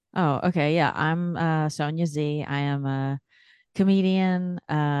Oh, okay. Yeah, I'm Sonia Z. I am a comedian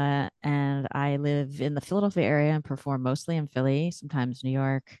and I live in the Philadelphia area and perform mostly in Philly, sometimes New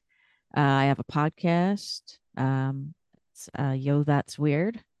York. I have a podcast. It's Yo, That's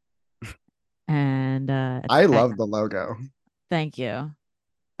Weird. And I love the logo. thank you.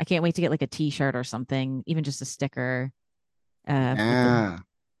 I can't wait to get like a t-shirt or something, even just a sticker with Yeah.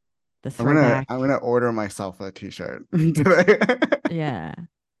 the I'm gonna throwback. I'm gonna order myself a t-shirt today. Yeah.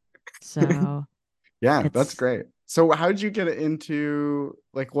 So Yeah, that's it's great. So how did you get into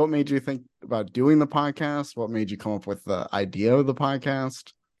like what made you think about doing the podcast? What made you come up with the idea of the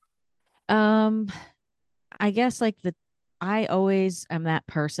podcast? um I guess like the I always am that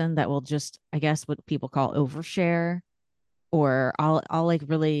person that will just, I guess what people call overshare, or I'll like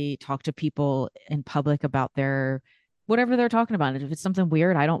really talk to people in public about their whatever they're talking about. And if it's something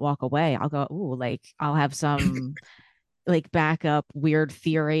weird, I don't walk away. I'll go, ooh, like I'll have some like backup weird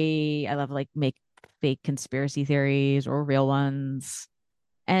theory. I love like make fake conspiracy theories or real ones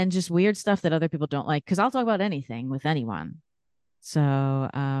and just weird stuff that other people don't like because I'll talk about anything with anyone. So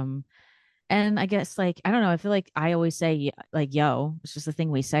and I guess like I don't know, I feel like I always say like yo, it's just the thing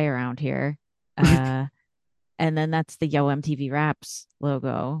we say around here. Uh and then that's the Yo MTV Raps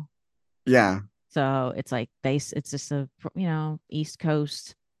logo. Yeah. So it's like it's just a East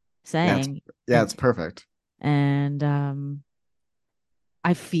Coast Yeah, it's saying. yeah, it's perfect. And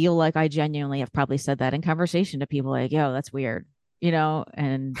I feel like I genuinely have probably said that in conversation to people like, yo, that's weird,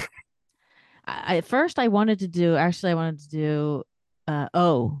 and at first I wanted to do actually I wanted to do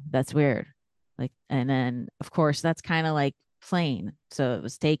oh, that's weird. Like and then of course that's kind of like plain. So it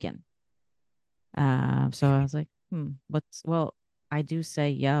was taken. So I was like, what's well, I do say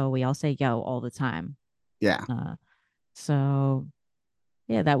yo. We all say yo all the time. Yeah. Uh so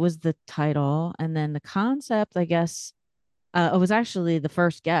yeah, that was the title. And then the concept, I guess, it was actually the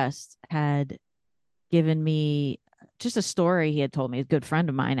first guest had given me just a story he had told me, a good friend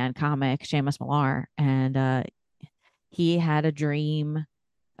of mine and comic, Seamus Millar. And he had a dream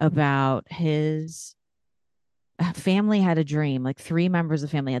about his family had a dream. Like three members of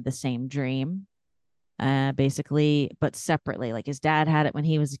the family had the same dream, basically, but separately. Like his dad had it when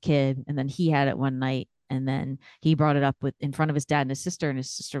he was a kid, and then he had it one night, and then he brought it up with in front of his dad and his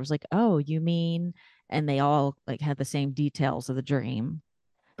sister was like, "Oh, you mean?" And they all like had the same details of the dream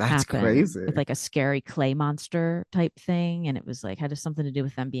That's happen with crazy. like a scary clay monster type thing, and it was like had something to do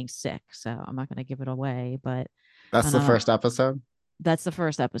with them being sick. So I'm not going to give it away, but That's and the first episode. that's the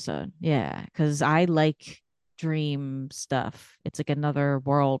first episode. Yeah, because I like dream stuff. It's like another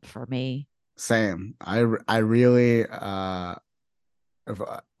world for me. Same. I really I've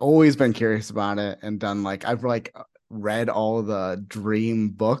always been curious about it and done like I've like read all the dream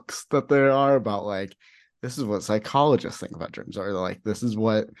books that there are about like this is what psychologists think about dreams or like this is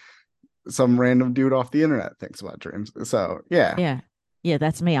what some random dude off the internet thinks about dreams. So yeah. Yeah. Yeah,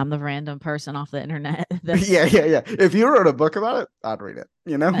 that's me. I'm the random person off the internet. Yeah, That's yeah, yeah. If you wrote a book about it, I'd read it.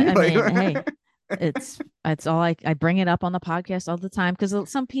 You know? I Like mean, hey, it's all I bring it up on the podcast all the time because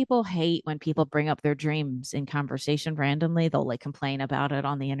some people hate when people bring up their dreams in conversation randomly. They'll like complain about it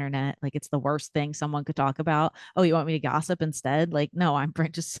on the internet. Like it's the worst thing someone could talk about. Oh, you want me to gossip instead? Like, no,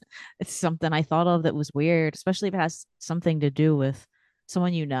 just it's something I thought of that was weird, especially if it has something to do with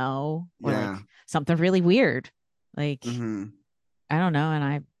someone or yeah. like something really weird. Like Hmm. I don't know.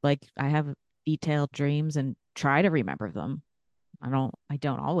 And I have detailed dreams and try to remember them. I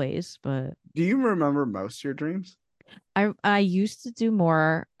don't always, but Do you remember most of your dreams? I used to do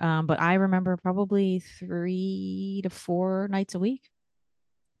more. But I remember probably 3 to 4 nights a week.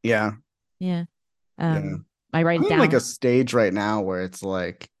 Yeah. Yeah. Yeah. I write I'm it in like a down. stage right now where it's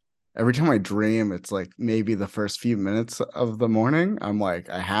like every time I dream, it's like maybe the first few minutes of the morning, I'm like,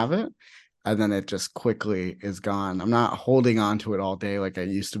 I have it. And then it just quickly is gone. I'm not holding on to it all day like I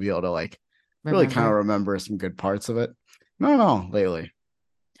used to be able to like really kind of Remember. remember some good parts of it. No, lately.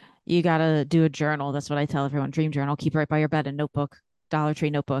 You gotta do a journal. That's what I tell everyone. Dream journal. Keep it right by your bed, a notebook, Dollar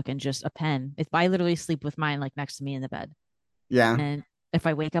Tree notebook, and just a pen. If I literally sleep with mine like next to me in the bed. Yeah. And if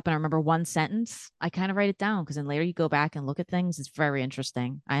I wake up and I remember one sentence, I kind of write it down because then later you go back and look at things. It's very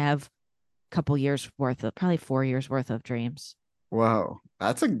interesting. I have a couple years worth of probably 4 years worth of dreams. Whoa.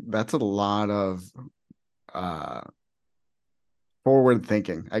 That's a lot of uh forward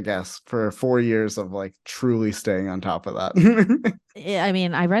thinking, I guess, for 4 years of like truly staying on top of that. Yeah, I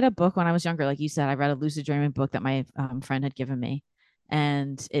mean, I read a book when I was younger. Like you said, I read a lucid dreaming book that my friend had given me.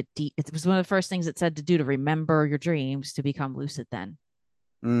 And it was one of the first things it said to do to remember your dreams to become lucid then.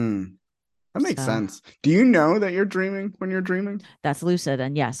 Mm. That makes So sense. Do you know that you're dreaming when you're dreaming? that's lucid.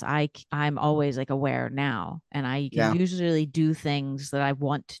 And yes, I'm always like aware now, and I can Yeah. usually do things that I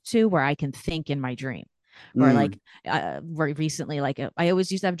want to where I can think in my dream. Or like Mm, very recently, like I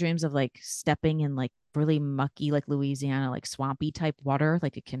always used to have dreams of like stepping in like really mucky, like Louisiana, like swampy type water,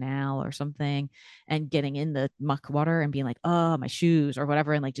 like a canal or something, and getting in the muck water and being like, oh, my shoes or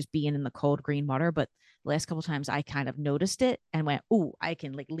whatever, and like just being in the cold green water. But the last couple times I kind of noticed it and went, oh, I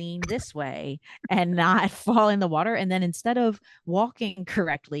can like lean this way and not fall in the water. And then instead of walking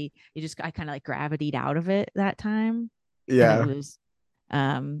correctly, I kind of like gravitated out of it that time. And it yeah. was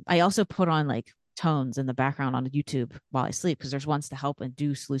I also put on like tones in the background on YouTube while I sleep because there's ones to help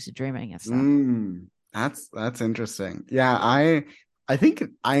induce lucid dreaming and stuff. That's interesting. Yeah, I think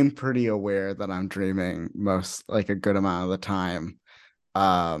I'm pretty aware that I'm dreaming most like a good amount of the time.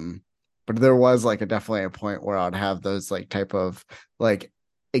 Um, but there was like a definitely a point where I'd have those like type of like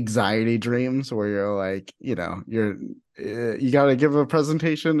anxiety dreams where you're like, you got to give a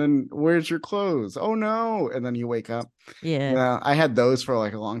presentation and where's your clothes? Oh no. And then you wake up. Yeah. Yeah, I had those for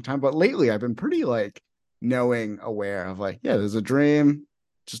like a long time, but lately I've been pretty like knowing aware of like, yeah, there's a dream,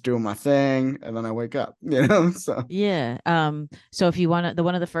 just doing my thing, and then I wake up, So Yeah. So if you want to, the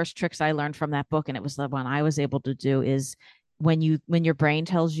one of the first tricks I learned from that book, and it was the one I was able to do, is when your brain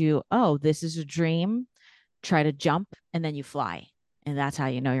tells you, oh, this is a dream, try to jump and then you fly. And that's how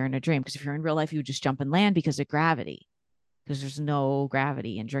you know you're in a dream. Because if you're in real life, you would just jump and land because of gravity, because there's no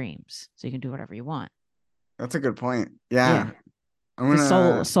gravity in dreams. So you can do whatever you want. that's a good point. Yeah. Yeah, I'm Because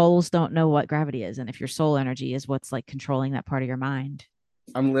gonna souls don't know what gravity is. And if your soul energy is what's like controlling that part of your mind.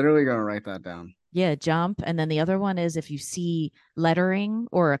 I'm literally gonna write that down. Yeah, jump. And then the other one is if you see lettering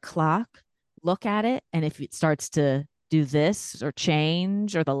or a clock, look at it. And if it starts to do this or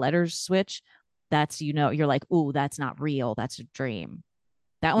change or the letters switch, that's, you're like, ooh, that's not real. That's a dream.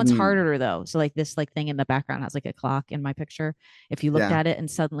 That one's Mm, harder though. So like this like thing in the background has like a clock in my picture. If you looked yeah, at it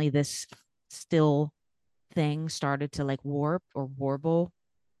and suddenly this still thing started to like warp or warble,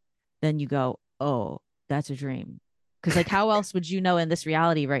 then you go, oh, that's a dream. Because like how else would you know in this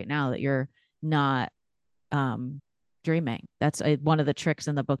reality right now that you're not um dreaming? That's one of the tricks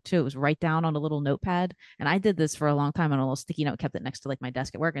in the book too. It was write down on a little notepad, and I did this for a long time on a little sticky note, kept it next to like my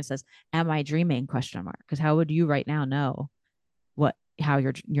desk at work, and it says, am I dreaming, question mark? Because how would you right now know what how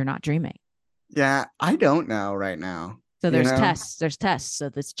you're not dreaming? yeah. I don't know right now. So You know? there's tests. So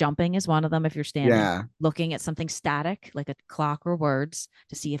this jumping is one of them if you're standing, Yeah. looking at something static like a clock or words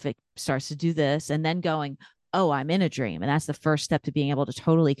to see if it starts to do this, and then going, oh, I'm in a dream. And that's the first step to being able to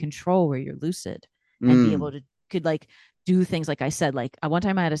totally control where you're lucid and be able Mm, to could like do things like I said, like one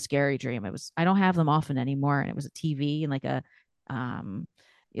time I had a scary dream. It was I don't have them often anymore. And it was a TV and um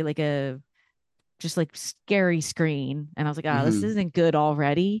like a just like scary screen. And I was like, oh, this hmm. isn't good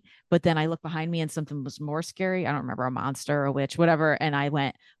already. But then I looked behind me and something was more scary. I don't remember, a monster, a witch, whatever. And I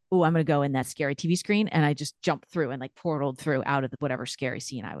went, oh, I'm going to go in that scary TV screen. And I just jumped through and like portaled through out of whatever scary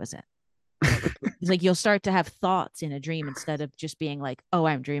scene I was in. It's like you'll start to have thoughts in a dream instead of just being like, oh,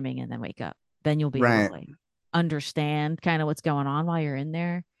 I'm dreaming and then wake up. Then you'll be able to Right. like understand kind of what's going on while you're in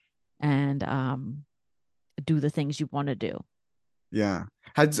there and do the things you want to do. Yeah.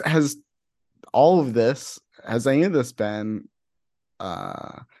 Has all of this, has any of this been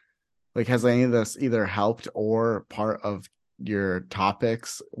uh like has any of this either helped or part of your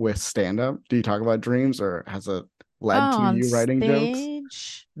topics with stand up? Do you talk about dreams or has it Oh, led to on you writing jokes?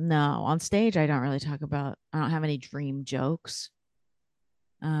 stage? No, on stage I don't really talk about. I don't have any dream jokes.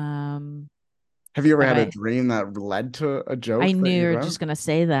 Um, Have you ever but had a I dream that led to a I joke that knew you you were wrote? just gonna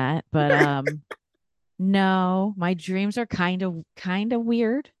say that, but no, my dreams are kind of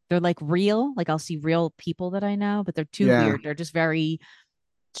weird. They're like real, like I'll see real people that I know, but they're too Yeah. weird. They're just very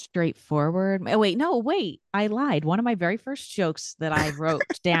straightforward. Oh, wait, no, wait, I lied. One of my very first jokes that I wrote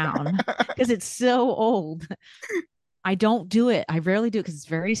down because it's so old. I don't do it. I rarely do it because it's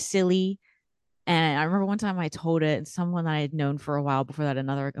very silly. And I remember one time I told it, and someone that I had known for a while before that,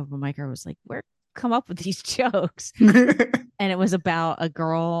 another open micer, was like, "Where come up with these jokes?" And it was about a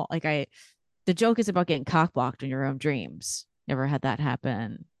girl. The joke is about getting cock blocked in your own dreams. Never had that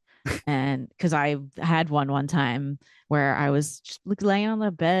happen. And because I had one time where I was just like laying on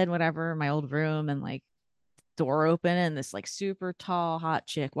the bed, whatever, in my old room, and like door open, and this like super tall, hot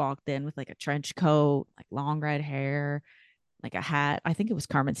chick walked in with like a trench coat, like long red hair, like a hat. I think it was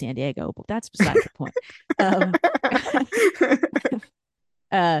Carmen San Diego, but that's beside the point. Um,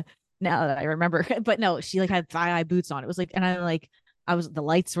 uh, now that I remember, but no, she like had thigh high boots on. It was like, and I like, the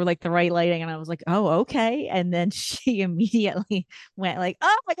lights were like the right lighting, and I was like, oh, okay. And then she immediately went like,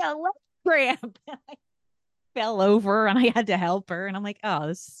 oh, I got a left cramp. fell over and I had to help her. And I'm like, oh,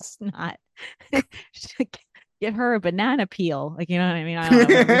 this is not get her a banana peel. Like, you know what I mean? I don't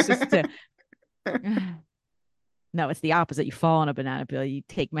know. Maybe it's just to no, it's the opposite. You fall on a banana peel. You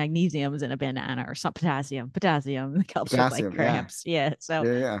take magnesiums in a banana or some potassium helps with like Potassium, yeah. cramps. Yeah. So,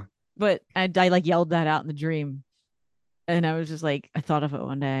 Yeah, yeah. but I like yelled that out in the dream. And I was just like, I thought of it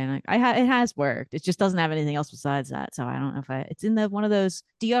one day, and it has worked. It just doesn't have anything else besides that. So I don't know if it's in the one of those.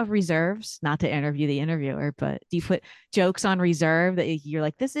 Do you have reserves? Not to interview the interviewer, but do you put jokes on reserve that you're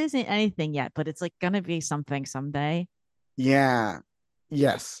like, this isn't anything yet, but it's like gonna be something someday? Yeah.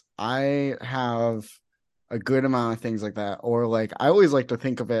 Yes. I have a good amount of things like that. Or like I always like to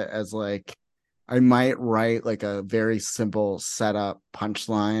think of it as like I might write like a very simple setup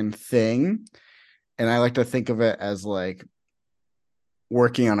punchline thing. And I like to think of it as like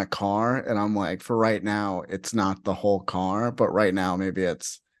working on a car. And I'm like, for right now, it's not the whole car, but right now maybe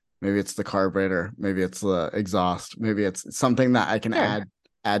it's the carburetor, maybe it's the exhaust, maybe it's something that I can Sure.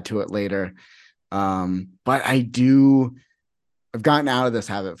 add to it later. But I've gotten out of this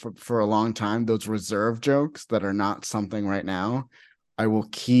habit for a long time. Those reserve jokes that are not something right now, I will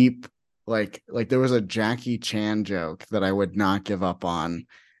keep like there was a Jackie Chan joke that I would not give up on.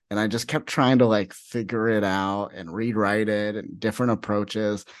 And I just kept trying to like figure it out and rewrite it and different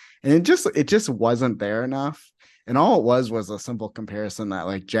approaches. And it just wasn't there enough. And all it was a simple comparison that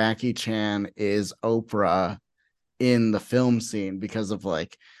like Jackie Chan is Oprah in the film scene because of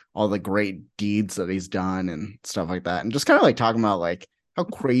like all the great deeds that he's done and stuff like that. And just kind of like talking about like how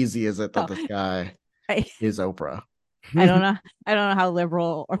crazy is it that Oh, this guy I, is Oprah? I don't know. I don't know how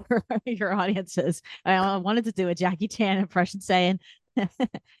liberal or your audience is. I wanted to do a Jackie Chan impression saying,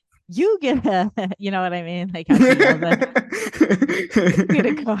 "You get a," you know what I mean? Like how she yells at, "You get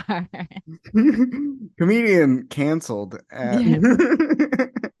a car." Comedian canceled at Yeah.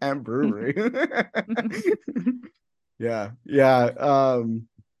 at brewery. Yeah, yeah.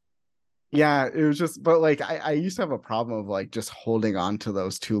 Yeah, it was just, but like I used to have a problem of like just holding on to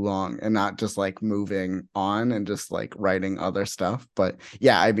those too long and not just like moving on and just like writing other stuff. But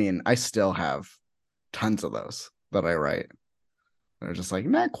yeah, I mean, I still have tons of those that I write. They're just like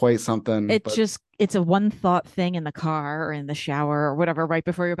not quite something, It but just it's a one thought thing in the car or in the shower or whatever right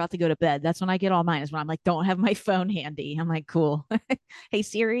before you're about to go to bed. That's when I get all mine is when I'm like, don't have my phone handy. I'm like, cool. Hey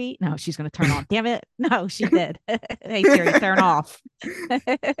Siri. No, she's gonna turn on. Damn it. No, she did. Hey Siri, turn off.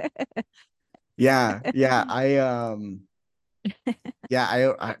 yeah, yeah.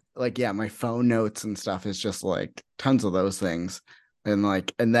 Yeah, I like yeah, my phone notes and stuff is just like tons of those things. And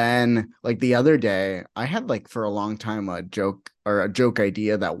like and then like the other day I had like for a long time a joke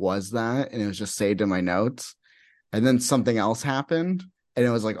idea that was that and it was just saved in my notes. And then something else happened and it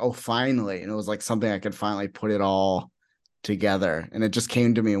was like, oh, finally. And it was like something I could finally put it all together. And it just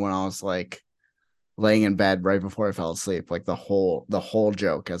came to me when I was like laying in bed right before I fell asleep, like the whole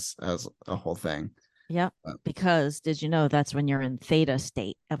joke as a whole thing. Yep. But, Because did you know that's when you're in theta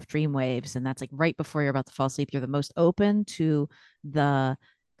state of dream waves? And that's like right before you're about to fall asleep. You're the most open to the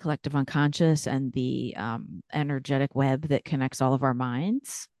collective unconscious and the energetic web that connects all of our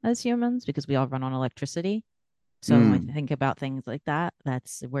minds as humans because we all run on electricity. So when we mm, think about things like that,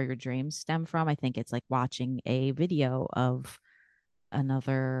 that's where your dreams stem from. I think it's like watching a video of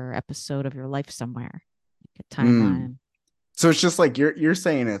another episode of your life somewhere, like a mm. timeline. So it's just like you're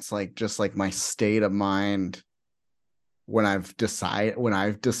saying it's like just like my state of mind when I've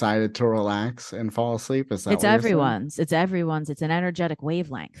decided to relax and fall asleep. Is that It's what you're saying? everyone's. It's everyone's. It's an energetic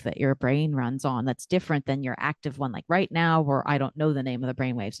wavelength that your brain runs on that's different than your active one. Like right now, where I don't know the name of the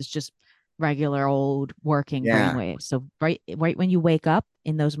brain waves. It's just regular old working brain Yeah. waves. So right when you wake up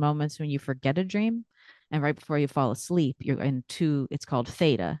in those moments when you forget a dream and right before you fall asleep, you're into it's called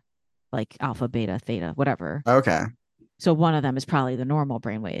theta, like alpha, beta, theta, whatever. Okay. So one of them is probably the normal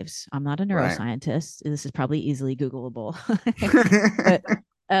brain waves. I'm not a Right. neuroscientist. This is probably easily Googleable. But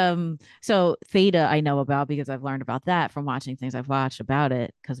so theta I know about because I've learned about that from watching things I've watched about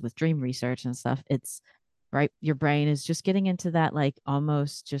it because with dream research and stuff, it's right your brain is just getting into that like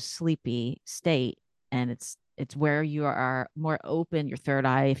almost just sleepy state and it's where you are more open your third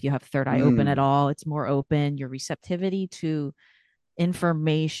eye if you have third eye open at Mm. all it's more open your receptivity to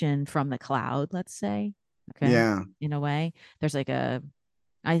information from the cloud let's say okay Yeah. in a way there's like a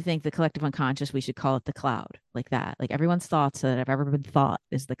I think the collective unconscious, we should call it the cloud, like that. Like everyone's thoughts that have ever been thought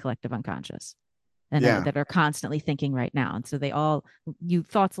is the collective unconscious and Yeah. that are constantly thinking right now. And so they all, you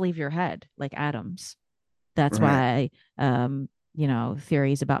thoughts leave your head like atoms. That's Right. why,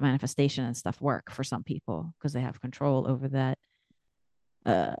 theories about manifestation and stuff work for some people because they have control over that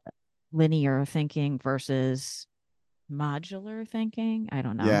uh, linear thinking versus modular thinking. I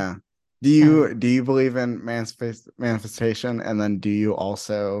don't know. Yeah. And Do you believe in manifestation? And then do you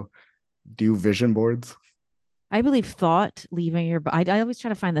also do vision boards? I believe thought leaving your I always try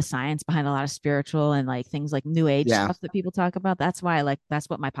to find the science behind a lot of spiritual and like things like new age Yeah. stuff that people talk about. That's why I like that's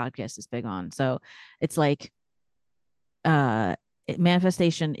what my podcast is big on. So it's like uh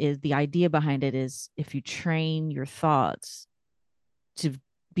manifestation is the idea behind it is if you train your thoughts to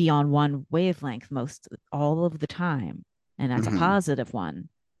be on one wavelength most all of the time, and that's a Hmm. positive one,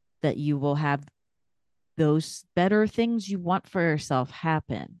 that you will have those better things you want for yourself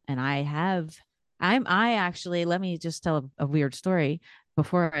happen. And I actually, let me just tell a weird story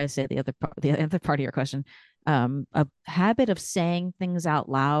before I say the other part of your question. A habit of saying things out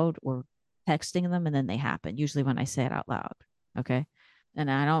loud or texting them and then they happen, usually when I say it out loud. Okay. And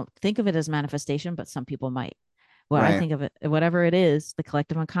I don't think of it as manifestation, but some people might. Well, I Right. think of it, whatever it is, the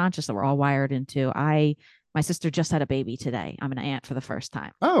collective unconscious that we're all wired into. My sister just had a baby today. I'm an aunt for the first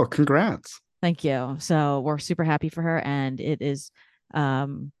time. Oh, congrats. Thank you. So we're super happy for her, and it is,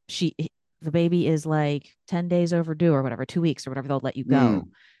 she the baby is like 10 days overdue or whatever, 2 weeks or whatever. They'll let you go,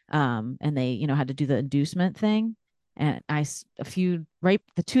 Mm, and they had to do the inducement thing. And a few right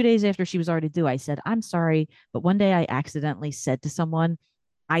the 2 days after she was already due, I said, "I'm sorry, but one day I accidentally said to someone,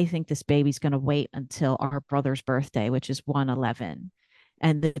 I think this baby's going to wait until our brother's birthday, which is 111."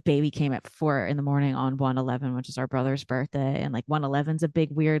 And the baby came at 4 in the morning on 111, which is our brother's birthday. And like 111's a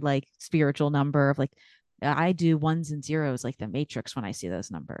big, weird, like spiritual number of like, I do ones and zeros like the Matrix when I see those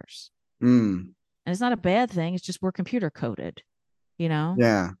numbers. mm, And it's not a bad thing. It's just we're computer coded, you know,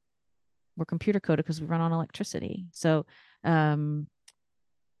 yeah. we're computer coded because we run on electricity. So, um,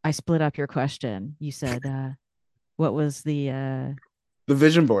 I split up your question. You said, what was The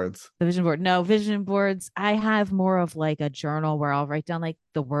vision boards. the vision board? No, vision boards. I have more of like a journal where I'll write down like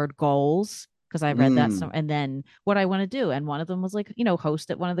the word goals because I read that Mm, some, and then what I want to do. And one of them was like,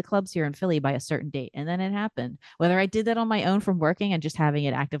 host at one of the clubs here in Philly by a certain date. And then it happened. Whether I did that on my own from working and just having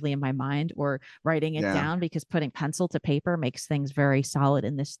it actively in my mind or writing it yeah. down because putting pencil to paper makes things very solid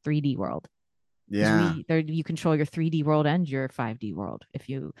in this 3D world. Because Yeah. you control your 3D world and your 5D world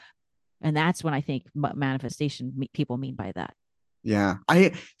and that's when I think manifestation people mean by that. Yeah.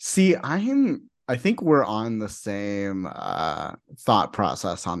 I see. I think we're on the same thought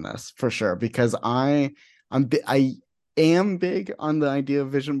process on this for sure because I am big on the idea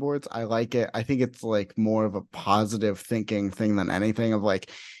of vision boards. I like it. I think it's like more of a positive thinking thing than anything of like,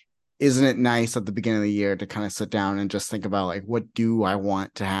 isn't it nice at the beginning of the year to kind of sit down and just think about like what do I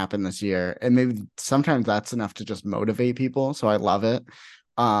want to happen this year? And maybe sometimes that's enough to just motivate people. So I love it.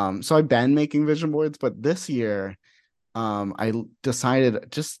 So I've been making vision boards, but this year I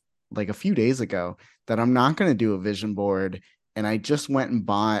decided just like a few days ago that I'm not going to do a vision board. And I just went and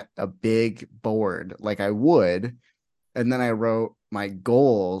bought a big board like I would. And then I wrote my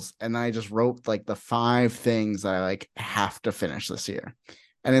goals and then I just wrote like the 5 things that I like have to finish this year.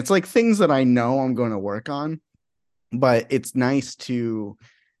 And it's like things that I know I'm going to work on, but it's nice to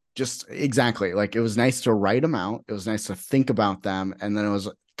just exactly like it was nice to write them out. It was nice to think about them. And then it was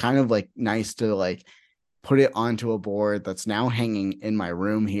kind of like nice to like put it onto a board that's now hanging in my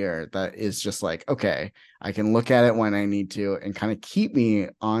room here that is just like, okay, I can look at it when I need to and kind of keep me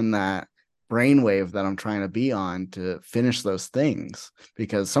on that brainwave that I'm trying to be on to finish those things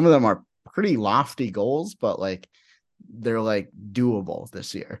because some of them are pretty lofty goals, but like they're like doable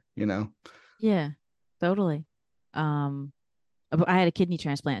this year, you know? Yeah, totally. Um, I had a kidney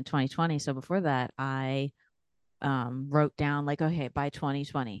transplant in 2020. So before that, I wrote down like, okay, by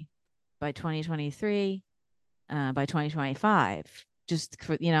 2020, by 2023, by 2025, just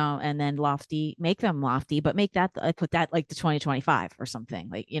for, and then lofty, make them lofty, but make that, I put that like to 2025 or something,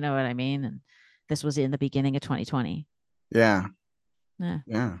 like, you know what I mean? And this was in the beginning of 2020. Yeah. Yeah.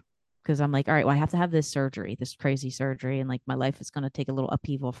 Yeah. Because I'm like, all right, well, I have to have this surgery, this crazy surgery. And like my life is going to take a little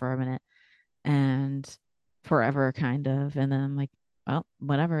upheaval for a minute and forever, kind of. And then I'm like, well,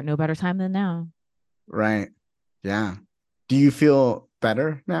 whatever, no better time than now. Right. Yeah. Do you feel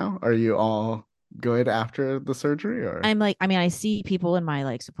better now? Are you all good after the surgery or? I'm like, I mean, I see people in my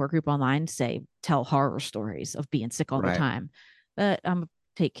like support group online tell horror stories of being sick all the Right. time. But I'm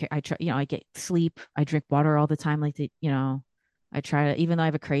take care. I try, I get sleep. I drink water all the time. I try to, even though I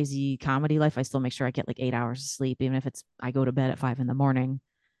have a crazy comedy life, I still make sure I get like 8 hours of sleep, even if I go to bed at 5 in the morning.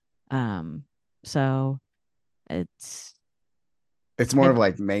 Um, so it's, It's more I've, of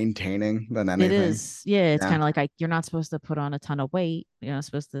like maintaining than it anything. is, yeah, it's Yeah. kind of like you're not supposed to put on a ton of weight. You're not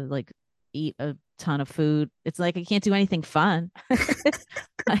supposed to like eat a ton of food. It's like I can't do anything fun.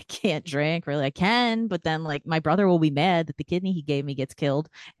 I can't drink really. I can, but then like my brother will be mad that the kidney he gave me gets killed.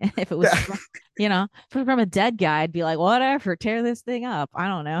 And if it was Yeah. from, if it was from a dead guy, I'd be like, whatever, tear this thing up. I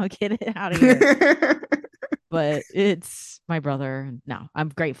don't know, get it out of here. But it's my brother. No, I'm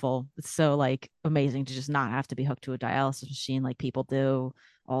grateful. It's so like amazing to just not have to be hooked to a dialysis machine like people do.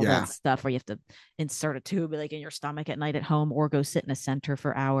 All that Yeah. stuff where you have to insert a tube like in your stomach at night at home or go sit in a center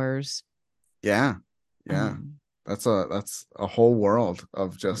for hours. Yeah. Yeah. Um, That's a whole world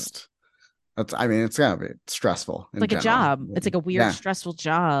of yeah. just that's I mean, it's gotta be stressful It's in like a general. job. It's like a weird, Yeah. stressful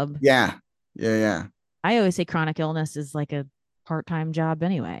job. Yeah. Yeah. Yeah. I always say chronic illness is like a part-time job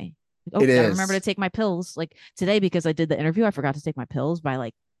anyway. Oh, It gotta remember to is. take my pills. Like today, because I did the interview, I forgot to take my pills by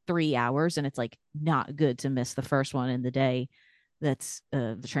like 3 hours, and it's like not good to miss the first one in the day. That's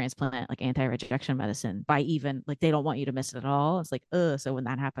the transplant, like anti-rejection medicine. By even like they don't want you to miss it at all. It's like, so when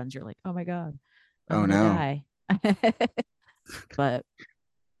that happens, you're like, oh my god, I'm Oh gonna no. die. But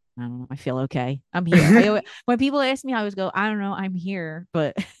I don't know. I feel okay. I'm here. When people ask me, I always go, I don't know. I'm here,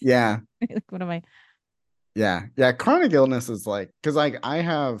 but Yeah. like, what am I? Yeah. Yeah. Chronic illness is like because like I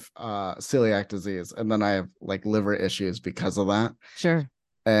have celiac disease and then I have like liver issues because of that. Sure.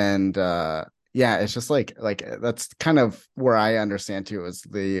 And yeah, it's just like that's kind of where I understand too is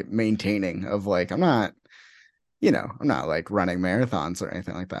the maintaining of like I'm not like running marathons or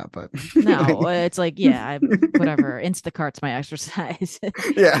anything like that, but No, it's like, yeah, whatever. Instacart's my exercise.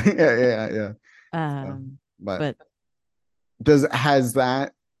 yeah, yeah, yeah, yeah. So, um, but but does has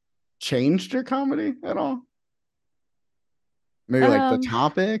that changed your comedy at all? Maybe like the um,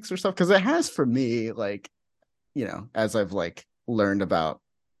 topics or stuff? Because it has for me, like, as I've like learned about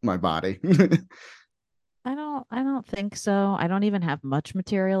my body. I don't think so. I don't even have much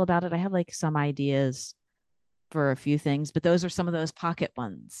material about it. I have like some ideas for a few things, but those are some of those pocket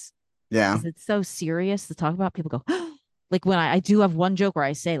ones Yeah. because it's so serious to talk about. People go, like when I do have one joke where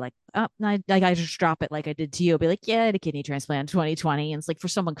I say like, like I just drop it like I did to you. I'll be like, yeah, I had a kidney transplant in 2020. And it's like for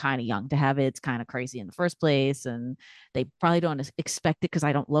someone kind of young to have it, it's kind of crazy in the first place. And they probably don't expect it because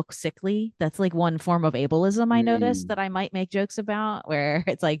I don't look sickly. That's like one form of ableism I noticed Mm, that I might make jokes about where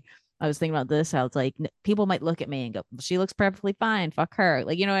it's like, I was thinking about this, how it's like people might look at me and go, she looks perfectly fine. Fuck her.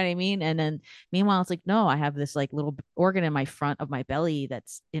 Like, you know what I mean? And then meanwhile, it's like, no, I have this like little organ in my front of my belly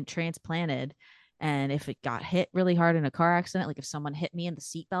that's in transplanted, and if it got hit really hard in a car accident, like if someone hit me in the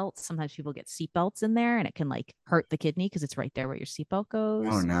seatbelt, sometimes people get seatbelts in there and it can like hurt the kidney because it's right there where your seatbelt oh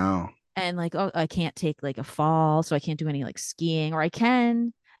goes. no. And like, oh, I can't take like a fall. So I can't do any like skiing, or I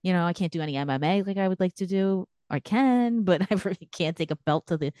can, I can't do any MMA like I would like to do. I can, but I really can't take a belt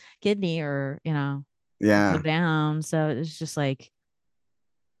to the kidney or, go Yeah. down. So it's just like,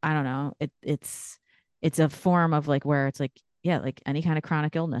 I don't know. It's a form of like where it's like, yeah, like any kind of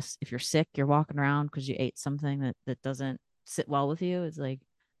chronic illness. If you're sick, you're walking around because you ate something that doesn't sit well with you. It's like,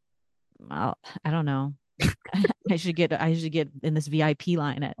 well, I don't know. Like I should get in this VIP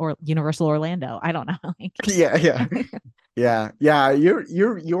line at or Universal Orlando. I don't know. Yeah, yeah. Yeah, yeah,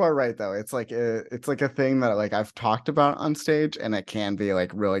 you are right though. It's like a thing that like I've talked about on stage and it can be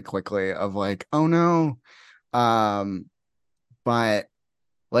like really quickly of like, oh no. Um, but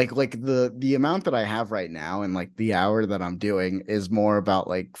like the amount that I have right now and like the hour that I'm doing is more about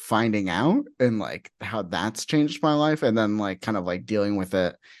like finding out and like how that's changed my life and then like kind of like dealing with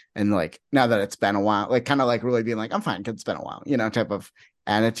it and like now that it's been a while, like kind of like really being like, I'm fine because it's been a while, type of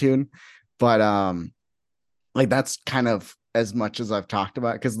attitude. But like that's kind of as much as I've talked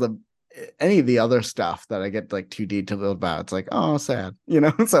about because the any of the other stuff that I get like too detailed about, it's like, oh, sad,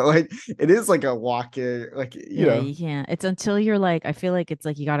 So like it is like a walking, like Yeah, you can't. It's until you're like, I feel like it's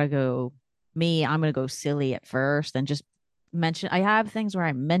like you gotta go. I'm gonna go silly at first and just mention. I have things where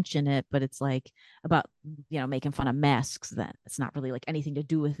I mention it, but it's like about making fun of masks. Then it's not really like anything to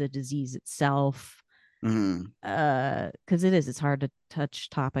do with the disease itself. Mhm. Because it's hard to touch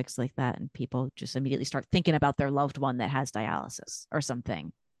topics like that, and people just immediately start thinking about their loved one that has dialysis or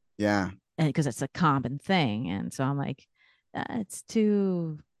something, Yeah. and because it's a common thing, and so I'm like, it's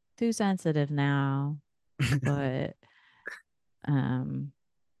too sensitive now, but um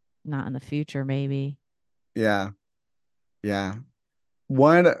not in the future maybe. Yeah. Yeah.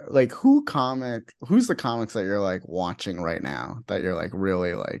 Who's the comics that you're like watching right now that you're like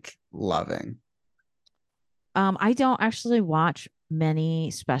really like loving? I don't actually watch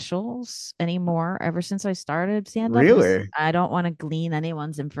many specials anymore ever since I started stand up because Really? I don't want to glean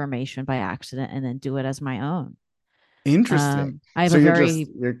anyone's information by accident and then do it as my own. Interesting. I have So a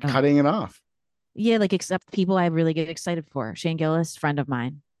you're oh, cutting it off. yeah, like except people I really get excited for. Shane Gillis, friend of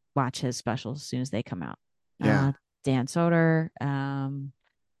mine, watch his specials as soon as they come out. Yeah. Dan Soder,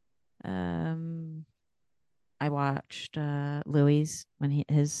 Um, I watched Louis when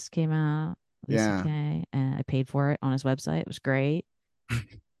his came out, Louis Yeah. C.K. and I paid for it on his website. It was great.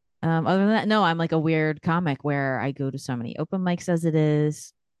 Other than that, no, I'm like a weird comic where I go to so many open mics as it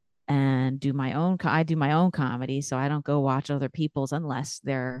is and do my own. I do my own comedy, so I don't go watch other people's unless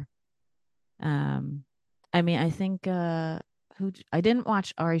they're. Um, I mean, I think I didn't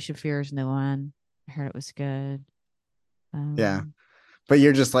watch Ari Shafir's new one. I heard it was good. Yeah. Um, But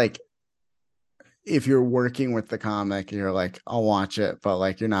you're just like, if you're working with the comic, you're like, I'll watch it, but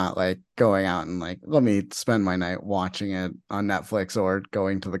like you're not like going out and like, let me spend my night watching it on Netflix or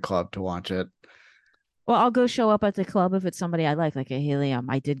going to the club to watch it. Well, I'll go show up at the club if it's somebody I like a Helium.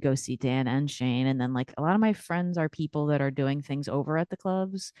 I did go see Dan and Shane, and then like a lot of my friends are people that are doing things over at the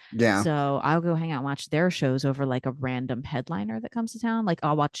clubs. Yeah. So I'll go hang out and watch their shows over like a random headliner that comes to town. Like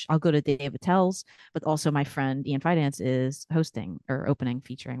I'll go to Dave Attell's, but also my friend Ian Finance is hosting or opening,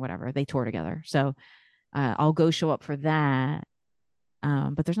 featuring, whatever. They tour together. So I'll go show up for that.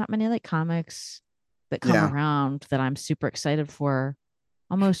 But there's not many like comics that come Yeah. around that I'm super excited for.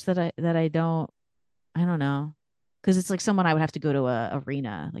 Almost I don't know. Because it's like someone I would have to go to a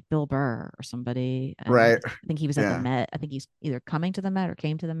arena, like Bill Burr or somebody. Right. I think he was at the Yeah. Met. I think he's either coming to the Met or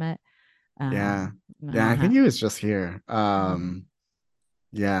came to the Met. Yeah. I Yeah. don't I think have. he was just here. Um,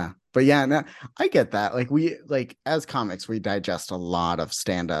 Yeah. But yeah, no, I get that. Like we like as comics, we digest a lot of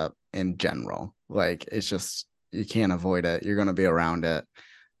stand up in general. Like it's just you can't avoid it. You're gonna be around it.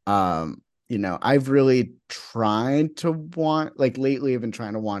 I've really tried to want like lately I've been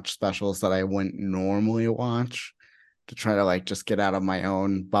trying to watch specials that I wouldn't normally watch to try to like just get out of my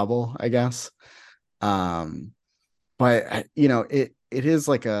own bubble, I guess. Um, but it is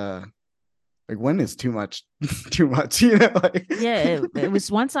like when is too much too much, like yeah, it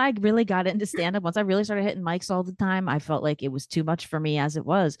was once I really got into stand up, once I really started hitting mics all the time, I felt like it was too much for me as it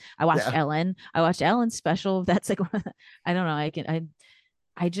was. I watched yeah, Ellen. I watched Ellen's special. That's like, I don't know.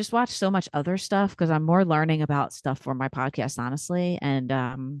 I just watch so much other stuff because I'm more learning about stuff for my podcast, honestly. And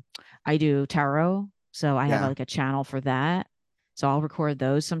I do tarot. So I have yeah, like a channel for that. So I'll record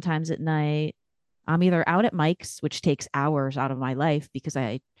those sometimes at night. I'm either out at mics, which takes hours out of my life because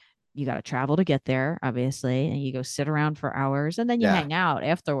you got to travel to get there, obviously, and you go sit around for hours and then you yeah, hang out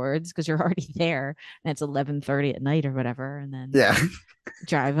afterwards because you're already there and it's 11:30 at night or whatever. And then yeah.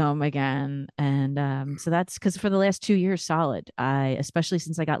 drive home again. And so that's because for the last 2 years solid, I, especially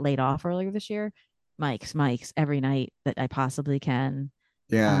since I got laid off earlier this year, Mike's every night that I possibly can.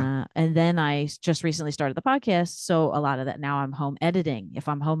 Yeah. And then I just recently started the podcast. So a lot of that now I'm home editing. If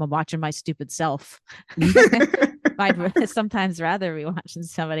I'm home, I'm watching my stupid self. I'd sometimes rather be watching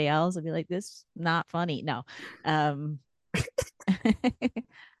somebody else and be like, this not funny. No. Um,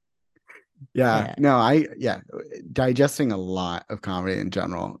 Yeah, yeah. no, digesting a lot of comedy in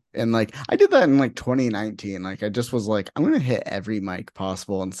general. And like I did that in like 2019. Like I just was like, I'm gonna hit every mic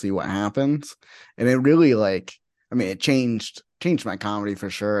possible and see what happens. And it really like, I mean, it changed my comedy for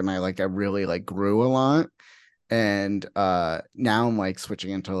sure. And I really like grew a lot. And now I'm like switching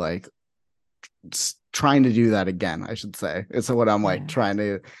into like trying to do that again, I should say. It's what I'm like Yeah. trying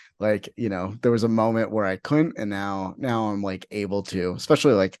to like, there was a moment where I couldn't, and now I'm like able to,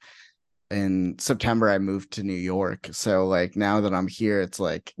 especially like in September I moved to New York. So like now that I'm here, it's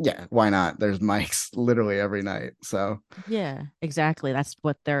like, yeah, why not? There's mics literally every night. So Yeah, exactly. That's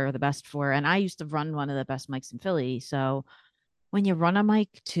what they're the best for. And I used to run one of the best mics in Philly. So when you run a mic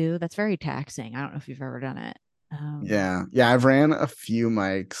too, that's very taxing. I don't know if you've ever done it. yeah. Yeah, I've ran a few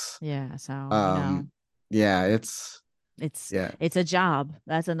mics. Yeah. So, Um yeah, it's yeah, it's a job.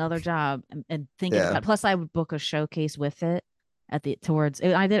 That's another job. And thinking yeah. about plus I would book a showcase with it at the towards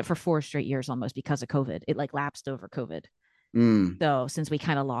I did it for 4 straight years almost because of COVID. It like lapsed over COVID. Mm, So since we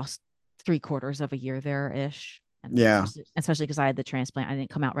kind of lost 3/4 of a year there ish, and yeah. especially because I had the transplant, I didn't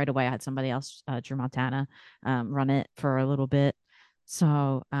come out right away. I had somebody else, Drew Montana, run it for a little bit.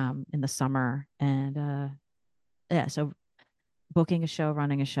 So in the summer, and yeah, so booking a show,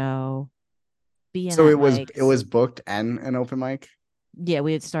 running a show, being So at it was mics. booked and an open mic. Yeah,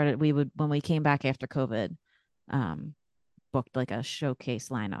 we had started. We would when we came back after COVID, um, booked like a showcase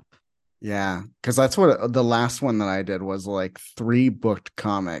lineup. Yeah, because that's what the last one that I did was like three booked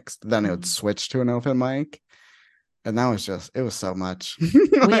comics. Then it would Mhm. switch to an open mic, and that was just it was so much.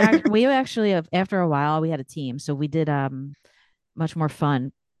 We actually after a while we had a team, so we did much more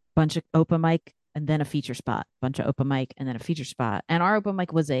fun. Bunch of open mic and then a feature spot. Bunch of open mic and then a feature spot. And our open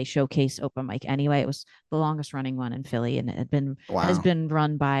mic was a showcase open mic anyway. It was the longest running one in Philly, and has Wow. been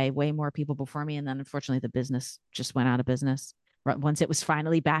run by way more people before me. And then unfortunately, the business just went out of business once it was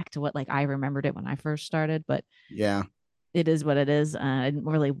finally back to what like I remembered it when I first started. But Yeah. it is what it is. I didn't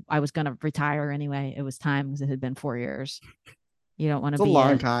really, I was going to retire anyway. It was time because it had been 4 years. You don't want to It's a be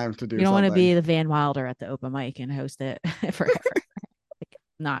long a, time to you do don't want to something. be the Van Wilder at the open mic and host it forever.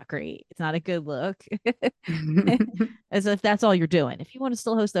 Not great. It's not a good look. As if that's all you're doing. If you want to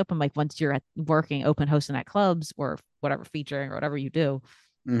still host open mic once you're at working open hosting at clubs or whatever featuring or whatever you do,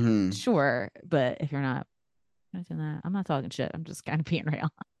 Hmm. sure. But if you're not doing that, I'm not talking shit. I'm just kind of being real.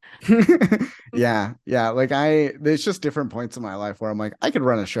 Yeah, yeah. Like there's just different points in my life where I'm like, I could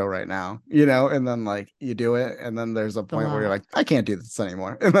run a show right now, and then like you do it, and then there's a It's a point where you're lot. like, I can't do this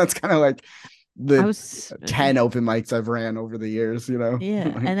anymore, and that's kind of like I the was 10 open mics I've ran over the years. Yeah, Like,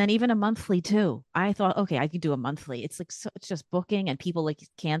 and then even a monthly too. I thought, okay, I could do a monthly. It's like it's just booking and people like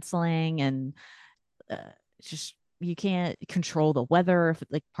canceling and it's just you can't control the weather if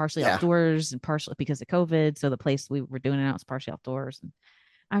it's like partially yeah, outdoors and partially because of COVID. So the place we were doing it out was partially outdoors, and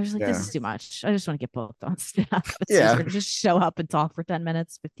I was like, this yeah, is too much. I just want to get booked on stuff. It's yeah. easier to just show up and talk for 10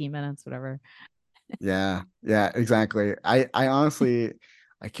 minutes, 15 minutes, whatever. Yeah, yeah, exactly. I honestly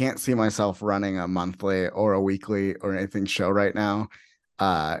I can't see myself running a monthly or a weekly or anything show right now.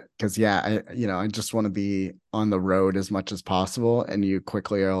 Because yeah, I just want to be on the road as much as possible. And you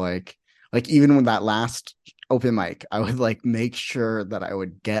quickly are like even with that last open mic, I would like make sure that I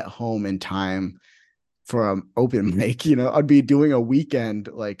would get home in time for an open mic. I'd be doing a weekend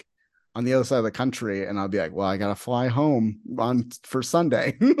like on the other side of the country, and I'll be like, well, I gotta fly home on for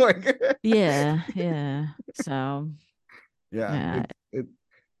Sunday. Like Yeah, yeah. So yeah, yeah.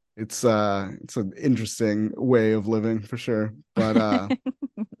 it's an interesting way of living for sure. But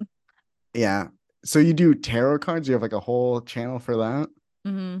yeah. So you do tarot cards? You have like a whole channel for that?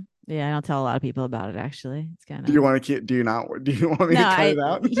 Yeah, I don't tell a lot of people about it actually. It's kind Do you of want to keep do you not do you want me no, to cut I it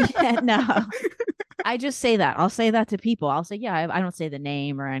out? yeah, no. I just say that. I'll say that to people. I'll say, yeah, I don't say the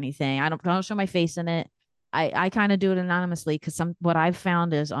name or anything. I don't show my face in it. I kind of do it anonymously because some what I've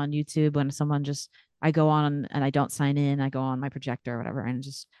found is on YouTube when someone just I go on and I don't sign in, I go on my projector or whatever and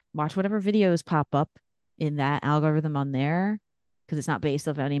just watch whatever videos pop up in that algorithm on there because it's not based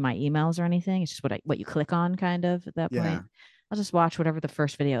off any of my emails or anything. It's just what you click on kind of at that Yeah. point. I'll just watch whatever the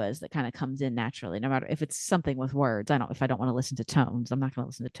first video is that kind of comes in naturally, no matter if it's something with words. I don't if I don't want to listen to tones, I'm not going to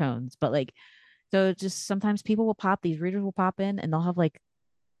listen to tones, but like so just sometimes people will pop, these readers will pop in and they'll have like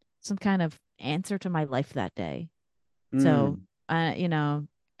some kind of answer to my life that day. So, Mm, you know,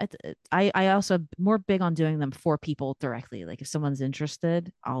 I also more big on doing them for people directly. Like if someone's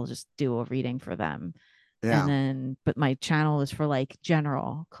interested, I'll just do a reading for them. And yeah. then, but my channel is for like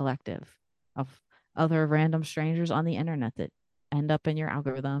general collective of other random strangers on the internet that end up in your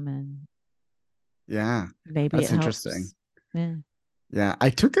algorithm and Yeah. maybe it That's interesting. helps. Yeah. Yeah. I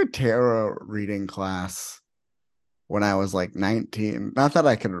took a tarot reading class when I was like 19. Not that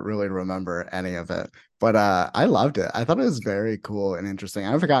I can really remember any of it, but I loved it. I thought it was very cool and interesting.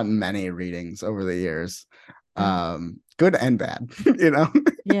 I've gotten many readings over the years. Uh, Good and bad.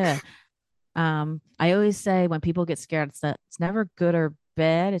 yeah. I always say when people get scared, it's never good or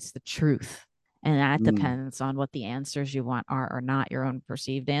bad, it's the truth. And that Mm, depends on what the answers you want are or not your own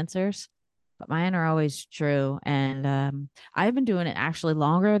perceived answers. But mine are always true. And I've been doing it actually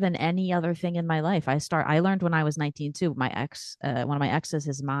longer than any other thing in my life. I learned when I was 19 too. One of my exes,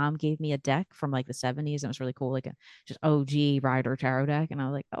 his mom gave me a deck from like the 70s. And it was really cool, like a just OG Rider tarot deck. And I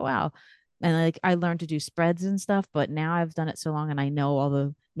was like, oh wow. And like I learned to do spreads and stuff, but now I've done it so long and I know all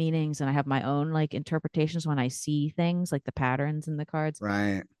the meanings and I have my own like interpretations when I see things like the patterns in the cards,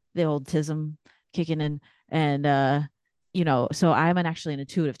 right. the old tism kicking in. And so I'm actually an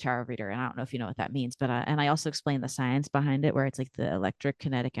intuitive tarot reader, and I don't know if you know what that means, but and I also explain the science behind it, where it's like the electric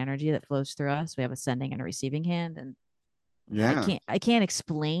kinetic energy that flows through us. We have a sending and a receiving hand, and I Yeah. can't I can't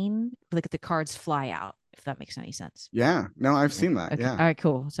explain like the cards fly out if that makes any sense. Yeah. No, I've Yeah. seen that. Okay. Yeah. All right.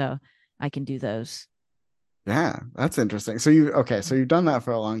 Cool. So I can do those. Yeah. That's interesting. So you've done that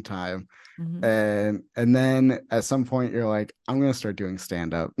for a long time. Mm-hmm. And then at some point you're like, I'm gonna start doing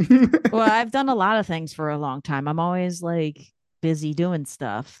stand up. Well, I've done a lot of things for a long time. I'm always like busy doing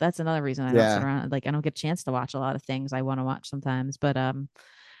stuff. That's another reason I don't sit Yeah. around. Like I don't get a chance to watch a lot of things I want to watch sometimes. But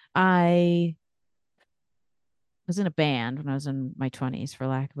I was in a band when I was in my 20s, for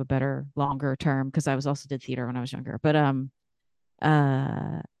lack of a better, longer term, because I was also did theater when I was younger. But uh,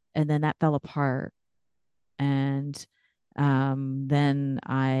 and then that fell apart, and then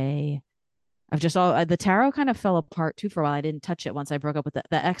I've just all the tarot kind of fell apart too for a while. I didn't touch it once I broke up with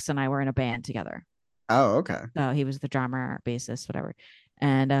the ex and I were in a band together. Oh, okay. So he was the drummer, bassist, whatever.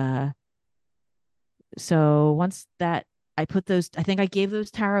 And so once that I think I gave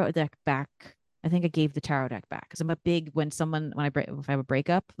those tarot deck back I think I gave the tarot deck back because I'm a big when I break if I have a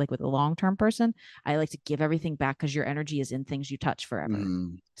breakup like with a long term person, I like to give everything back because your energy is in things you touch forever.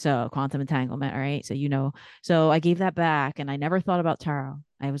 Hmm. So quantum entanglement, all right. So so I gave that back and I never thought about tarot.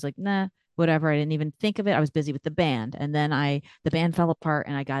 I was like, nah, whatever. I didn't even think of it. I was busy with the band, and then I the band fell apart,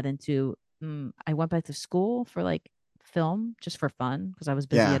 and I got into I went back to school for like film just for fun because I was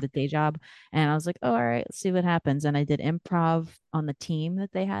busy Yeah. at a day job. And I was like, oh, all right, let's see what happens. And I did improv on the team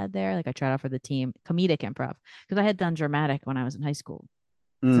that they had there. Like I tried out for the team, comedic improv, because I had done dramatic when I was in high school.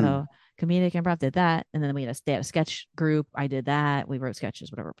 Mm. So comedic improv did that. And then they had a sketch group. I did that. We wrote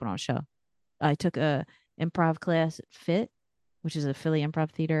sketches, whatever, put on a show. I took a improv class at FIT, which is a Philly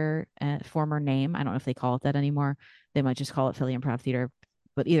Improv Theater, former name. I don't know if they call it that anymore. They might just call it Philly Improv Theater,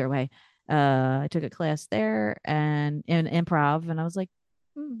 but either way, I took a class there and in improv, and I was like,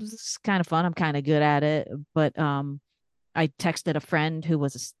 this is kind of fun. I'm kind of good at it, but I texted a friend who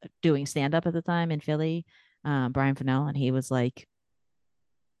was doing stand up at the time in Philly, Brian Fennell, and he was like,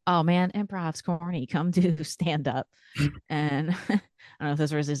 "Oh man, improv's corny. Come do stand up." And I don't know if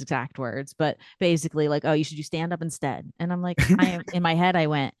those were his exact words, but basically like, oh, you should do stand up instead. And I'm like, I am in my head, I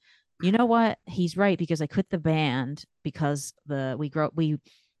went, you know what? He's right because I quit the band because the we grow we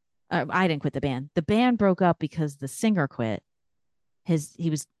I didn't quit the band. The band broke up because the singer quit. His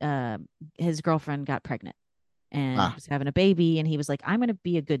girlfriend got pregnant and Ah, was having a baby, and he was like, I'm going to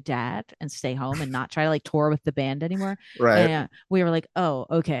be a good dad and stay home and not try to like tour with the band anymore. right. And we were like, oh,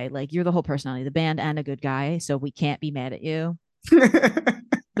 okay, like you're the whole personality, the band and a good guy, so we can't be mad at you.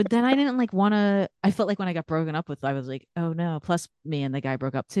 But then I didn't like want to. I felt like when I got broken up with, I was like, oh no. Plus, me and the guy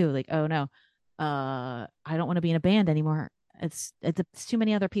broke up too. Like, oh no, I don't want to be in a band anymore. It's too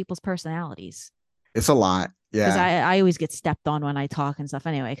many other people's personalities. It's a lot. Because Yeah. I always get stepped on when I talk and stuff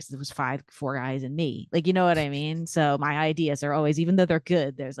anyway, because it was four guys and me. Like, you know what I mean? So my ideas are always, even though they're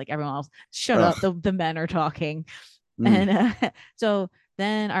good, there's like everyone else, shut up. Ugh. The men are talking. Mm. And so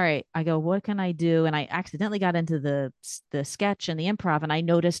then, all right, I go, what can I do? And I accidentally got into the sketch and the improv, and I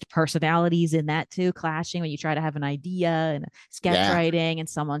noticed personalities in that too, clashing when you try to have an idea and sketch Yeah. writing and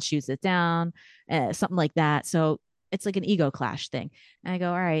someone shoots it down, something like that. So it's like an ego clash thing. And I go,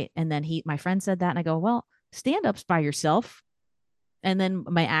 all right. And then my friend said that, and I go, well, stand ups by yourself. And then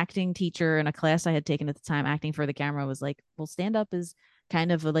my acting teacher in a class I had taken at the time, acting for the camera, was like, well, stand up is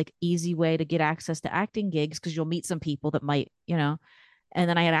kind of a like easy way to get access to acting gigs because you'll meet some people that might, And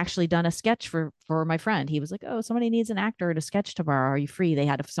then I had actually done a sketch for my friend. He was like, oh, somebody needs an actor to sketch tomorrow. Are you free? They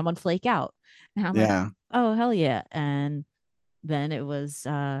had someone flake out. And I'm like, Yeah. oh, hell yeah. And then it was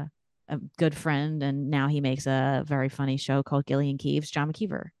a good friend. And now he makes a very funny show called Gillian Keeves, John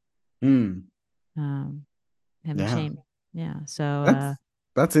McKeever. Mm. Um, him and Yeah. Shane. Yeah. So That's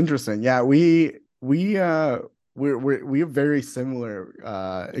that's interesting. Yeah, we have very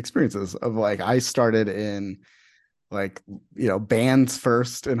similar experiences of like I started in like bands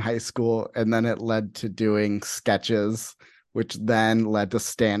first in high school, and then it led to doing sketches, which then led to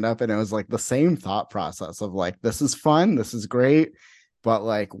stand up, and it was like the same thought process of like this is fun, this is great, but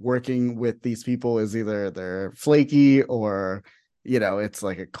like working with these people is either they're flaky or it's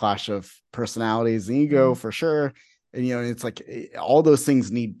like a clash of personalities and ego mhm. for sure. And it's like all those things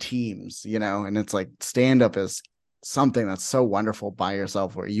need teams, and it's like stand up is something that's so wonderful by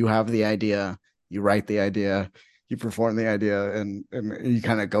yourself where you have the idea, you write the idea, you perform the idea, and you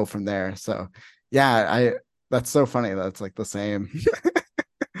kind of go from there. So yeah, I that's so funny. That's like the same.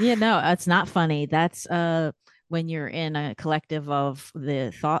 Yeah, no, it's not funny. That's when you're in a collective of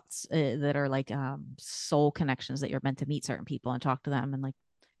the thoughts that are like soul connections that you're meant to meet certain people and talk to them, and like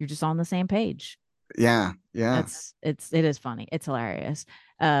you're just on the same page. Yeah, yeah. It is funny. It's hilarious.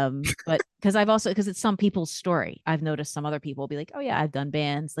 But because it's some people's story. I've noticed some other people will be like, "Oh yeah, I've done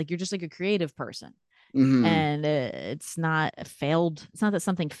bands." Like you're just like a creative person. Hmm. And it's not a failed. It's not that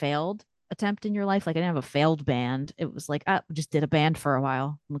something failed attempt in your life. Like I didn't have a failed band. It was like, just did a band for a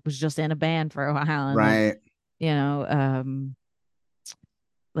while. Was just in a band for a while, and then Right. you know,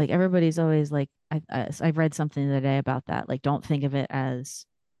 like everybody's always like, I read something the other day about that. Like, don't think of it as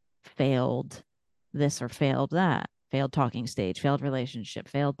failed this or failed that. Failed talking stage, failed relationship,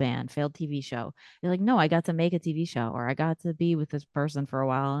 failed band, failed TV show. You're like, no, I got to make a TV show, or I got to be with this person for a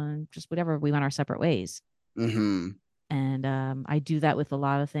while, and just whatever. We went our separate ways. Hmm. And I do that with a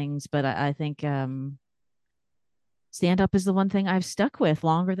lot of things, but I think stand up is the one thing I've stuck with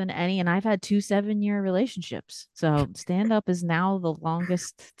longer than any, and I've had two 7-year relationships. So stand up is now the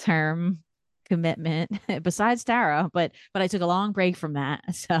longest term commitment besides Tara, but I took a long break from that.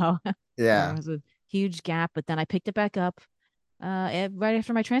 So there Yeah. was a huge gap, but then I picked it back up right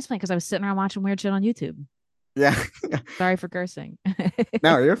after my transplant because I was sitting around watching weird shit on YouTube. Yeah. Sorry for cursing.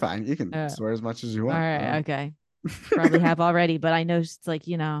 No, you're fine. You can uh, swear as much as you all want. right, okay. Probably have already, but I know it's like,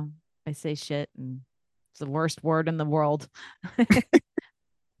 I say shit and it's the worst word in the world.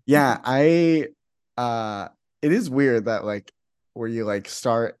 Yeah, uh it is weird that like where you like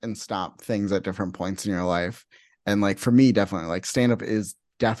start and stop things at different points in your life. And like for me, definitely like stand up is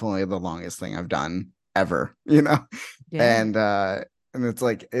definitely the longest thing I've done ever, you know? Yeah. And it's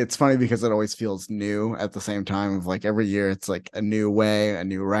like it's funny because it always feels new at the same time of like every year it's like a new way, a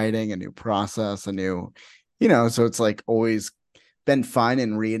new writing, a new process, a new, so it's like always been fun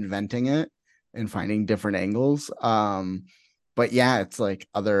in reinventing it and finding different angles. But yeah, it's like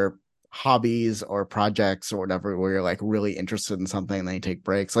other hobbies or projects or whatever where you're like really interested in something and then you take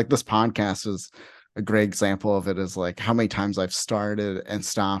breaks. Like this podcast is a great example of it, is like how many times I've started and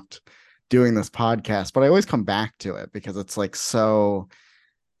stopped doing this podcast, but I always come back to it because it's like so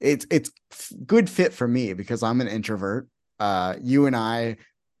it's good fit for me because I'm an introvert. You and I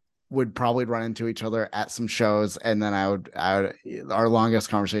would probably run into each other at some shows, and then our longest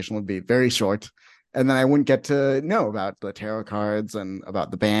conversation would be very short, and then I wouldn't get to know about the tarot cards and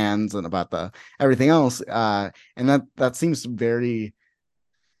about the bands and about the everything else. And that seems very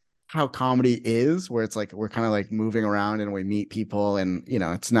how comedy is, where it's like we're kind of like moving around and we meet people, and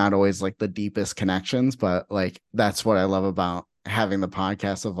it's not always like the deepest connections, but like that's what I love about having the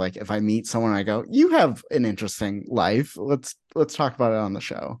podcast of like if I meet someone I go, you have an interesting life, let's talk about it on the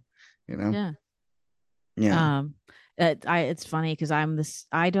show, you know. Yeah. Yeah. Um, it's funny because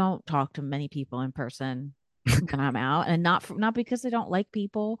I don't talk to many people in person when I'm out, and not because I don't like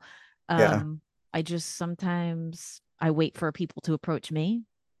people. Yeah. Um, I just sometimes I wait for people to approach me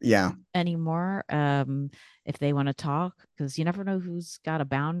Yeah. anymore. If they want to talk, because you never know who's got a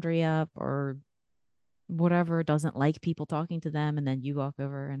boundary up or whatever, doesn't like people talking to them, and then you walk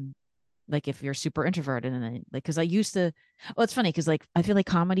over and like if you're super introverted and then like because I used to well it's funny because like I feel like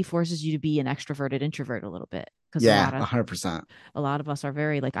comedy forces you to be an extroverted introvert a little bit because a Yeah, lot of 100%. a lot of us are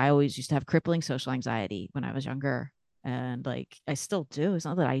very like I always used to have crippling social anxiety when I was younger and like I still do. It's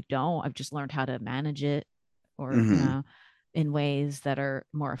not that I don't. I've just learned how to manage it or Hmm. in ways that are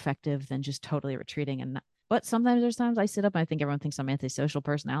more effective than just totally retreating and but sometimes there's times I sit up and I think everyone thinks I'm antisocial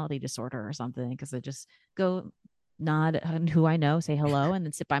personality disorder or something because I just go nod and who I know, say hello, and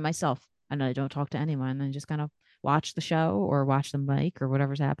then sit by myself. And I don't talk to anyone and just kind of watch the show or watch the mic or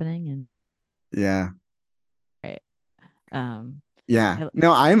whatever's happening. And Yeah. right, um, Yeah. I,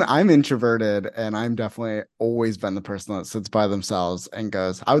 No, I'm introverted, and I'm definitely always been the person that sits by themselves and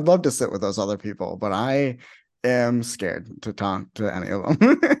goes, I would love to sit with those other people, but I am scared to talk to any of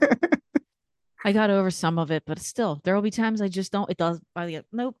them. I got over some of it, but still, there will be times I just don't. It does. I get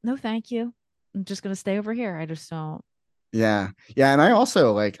nope, no, thank you. I'm just gonna stay over here. I just don't. Yeah. Yeah, and I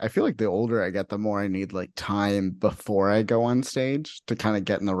also like I feel like the older I get, the more I need like time before I go on stage to kind of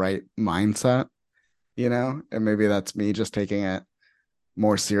get in the right mindset, you know? And maybe that's me just taking it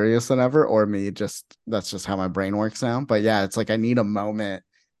more serious than ever, or me just that's just how my brain works now. But yeah, it's like I need a moment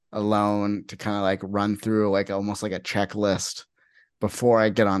alone to kind of like run through like almost like a checklist before I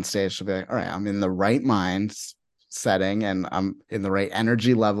get on stage to be like, all right, I'm in the right mind setting and I'm in the right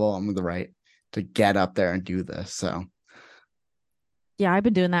energy level. I'm in the right to get up there and do this. So Yeah, I've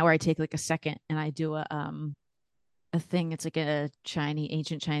been doing that where I take like a second and I do a thing. It's like a Chinese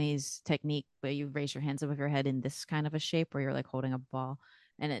ancient Chinese technique where you raise your hands above your head in this kind of a shape where you're like holding a ball,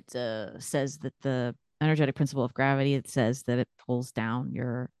 and it says that the energetic principle of gravity. It says that it pulls down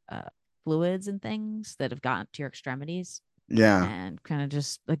your fluids and things that have gotten to your extremities yeah. and kind of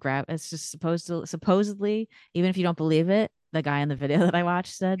just like grab. It's just supposedly, even if you don't believe it, the guy in the video that I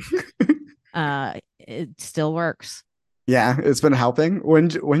watched said, it still works. Yeah, it's been helping. When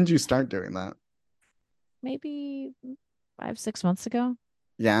did you start doing that? Maybe 5 6 months ago.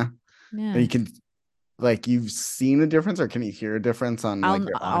 Yeah. And you Yeah. can like you've seen a difference, or can you hear a difference on like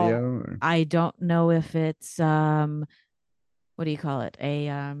your audio I'll or... I don't know if it's what do you call it?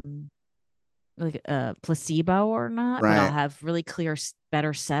 A like a placebo or not, but I'll Right. have really clear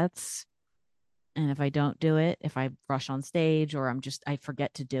better sets. And if I don't do it, if I rush on stage or I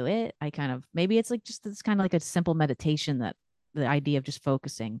forget to do it, I kind of maybe it's like just it's kind of like a simple meditation that the idea of just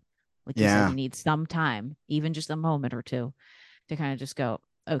focusing, like you said, Yeah. you need some time, even just a moment or two to kind of just go,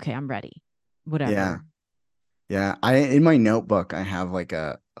 okay, I'm ready. Yeah. Whatever. Yeah. I in my notebook I have like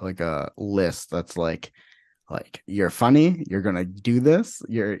a list that's like you're funny, you're gonna do this,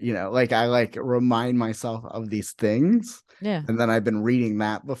 like I like remind myself of these things. Yeah. And then I've been reading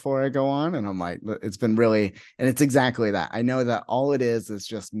that before I go on, and I'm like, it's been really, and it's exactly that. I know that all it is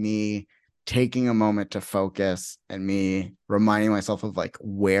just me taking a moment to focus and me reminding myself of like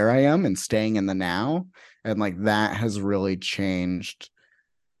where I am and staying in the now. And like that has really changed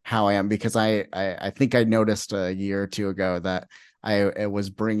how I am because I think I noticed a year or two ago that I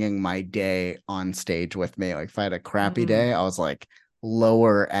was bringing my day on stage with me. Like if I had a crappy Mm. day, I was like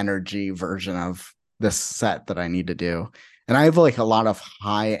lower energy version of this set that I need to do. And I have like a lot of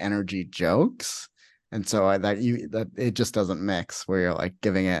high energy jokes. And so that it just doesn't mix where you're like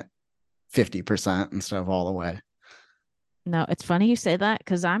giving it 50% instead of all the way. No, it's funny you say that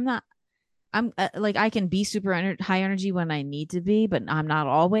because I'm not. I'm like I can be super high energy when I need to be, but I'm not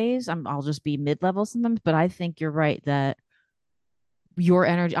always. I'll just be mid level sometimes. But I think you're right that your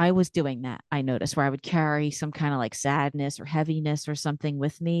energy. I was doing that. I noticed where I would carry some kind of like sadness or heaviness or something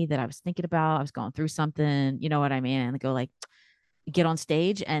with me that I was thinking about. I was going through something. You know what I mean? And go like get on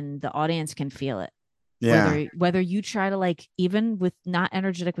stage, and the audience can feel it. Yeah. Whether you try to like even with not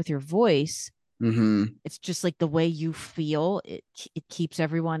energetic with your voice, Hmm. it's just like the way you feel it keeps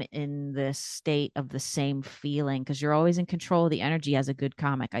everyone in this state of the same feeling because you're always in control of the energy as a good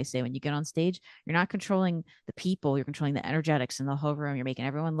comic. I say when you get on stage, you're not controlling the people, you're controlling the energetics in the whole room. You're making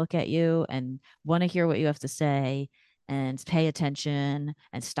everyone look at you and want to hear what you have to say and pay attention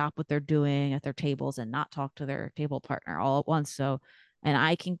and stop what they're doing at their tables and not talk to their table partner all at once. So and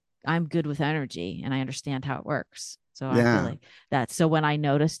I'm good with energy and I understand how it works. So I feel Yeah. like that. So when I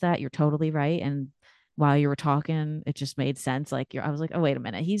noticed that, you're totally right. And while you were talking, it just made sense. Like I was like, oh, wait a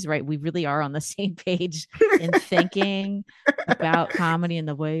minute. He's right. We really are on the same page in thinking about comedy and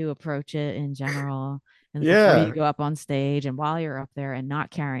the way you approach it in general. And before you Yeah. go up on stage and while you're up there and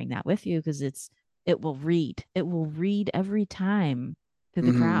not carrying that with you, because it will read every time to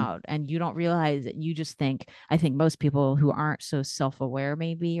the Hmm. crowd and you don't realize it. You just think, I think most people who aren't so self-aware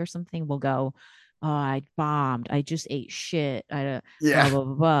maybe or something will go, oh, I bombed. I just ate shit. Blah, Yeah. blah,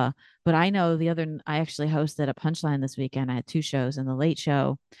 blah, blah. But I know I actually hosted a punchline this weekend. I had two shows and the late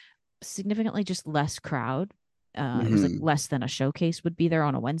show, significantly just less crowd. It was like Hmm. less than a showcase would be there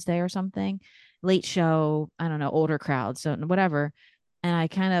on a Wednesday or something. Late show, I don't know, older crowd. So whatever. And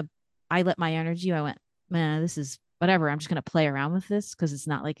I let my energy, I went, man, this is whatever. I'm just going to play around with this because it's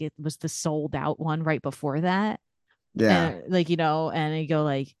not like it was the sold out one right before that Yeah. and like and you go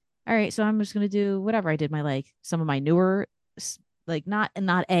like all right so I'm just gonna do whatever I did my like some of my newer like not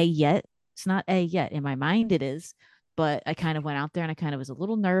a yet it's not a yet in my mind it is but I kind of went out there and I kind of was a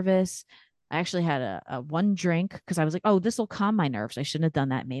little nervous. I actually had a one drink because I was like, oh, this will calm my nerves. I shouldn't have done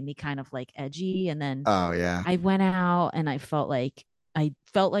that. It made me kind of like edgy. And then Oh yeah. I went out and I felt like I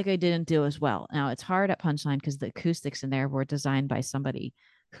didn't do as well. Now it's hard at Punchline because the acoustics in there were designed by somebody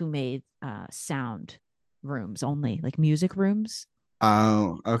who made sound rooms only, like music rooms.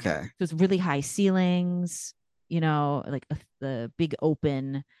 Oh, okay. So it's really high ceilings, like the big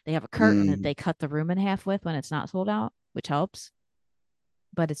open. They have a curtain that Mm. they cut the room in half with when it's not sold out, which helps.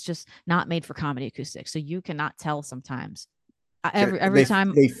 But it's just not made for comedy acoustics, so you cannot tell sometimes. Every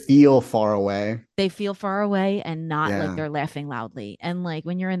time They feel far away. they feel far away and not like Yeah. they're laughing loudly. And like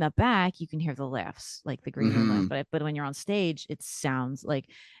when you're in the back, you can hear the laughs, like the green room laugh. Hmm. But when you're on stage, it sounds like,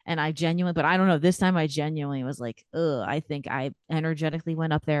 and I genuinely, but I don't know. This time I genuinely was like, ugh, I think I energetically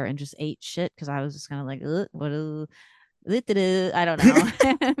went up there and just ate shit because I was just kind of like, what, I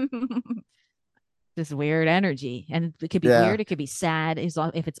don't know. This weird energy. And it could be Yeah. weird. It could be sad.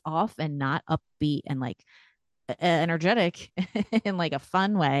 If it's off and not upbeat and like energetic in like a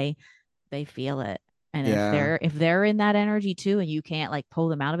fun way, they feel it. And Yeah. if they're in that energy too, and you can't like pull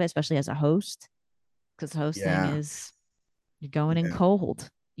them out of it, especially as a host, because hosting Yeah. is you're going in Yeah. cold.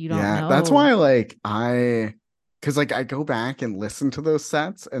 You don't Yeah. That's know. why because like I go back and listen to those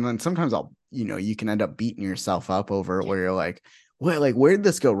sets, and then sometimes you can end up beating yourself up over it Yeah, where you're like, where did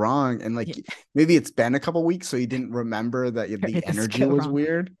this go wrong? And yeah. like maybe it's been a couple weeks, so you didn't remember that Where the did this energy go was wrong?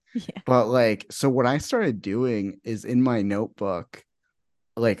 weird. Yeah. But like, so what I started doing is in my notebook,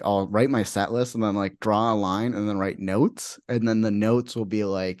 like I'll write my set list and then like draw a line and then write notes. And then the notes will be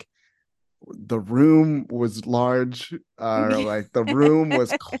like the room was large, or like the room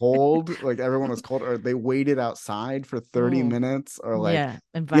was cold, like everyone was cold, or they waited outside for 30 Oh, minutes, or like, yeah. all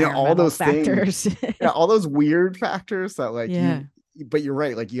Environmental those things. factors. Yeah, all those weird factors that like Yeah. but you're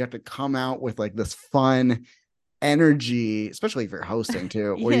right, like you have to come out with like this fun energy, especially if you're hosting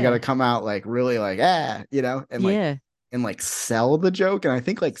too, where you got to Yeah. come out like really like Yeah. and like sell the joke. And I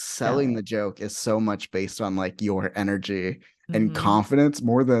think like Sell selling it. the joke is so much based on like your energy and Mm-hmm. confidence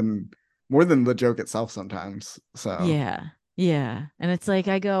more than the joke itself sometimes. So Yeah. Yeah. And it's like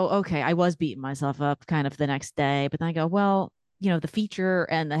I go, okay, I was beating myself up kind of the next day, but then I go, well, the feature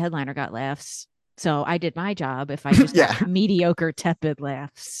and the headliner got laughs. So I did my job. If I just got Yeah. mediocre, tepid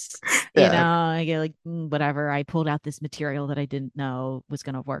laughs, Yeah. I get like whatever. I pulled out this material that I didn't know was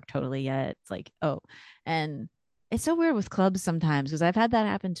going to work totally yet. It's like, oh, and it's so weird with clubs sometimes because I've had that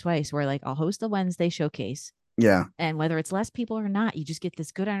happen twice where like I'll host a Wednesday showcase, Yeah. and whether it's less people or not, you just get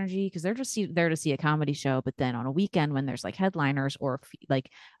this good energy because they're just there to see a comedy show. But then on a weekend when there's like headliners or like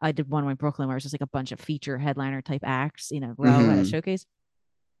I did one in Brooklyn where it's just like a bunch of feature headliner type acts in a row at a Hmm. showcase.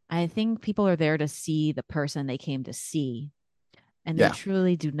 I think people are there to see the person they came to see, and they Yeah.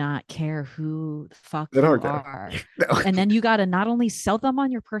 truly do not care who the fuck They you don't care. are. No. And then you got to not only sell them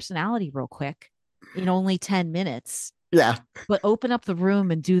on your personality real quick in only 10 minutes, Yeah. but open up the room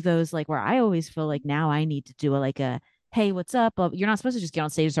and do those like where I always feel like now I need to do like a hey, what's up? You're not supposed to just get on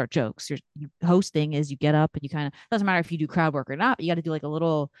stage and start jokes. Hosting is you get up and you kind of doesn't matter if you do crowd work or not. But you got to do like a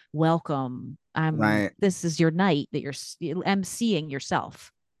little welcome. Right. This is your night that you're emceeing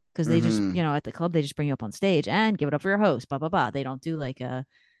yourself because they just Hmm. at the club they just bring you up on stage and give it up for your host. Blah blah blah. They don't do like a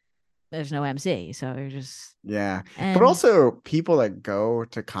there's no MC, so you're just Yeah. But and also people that go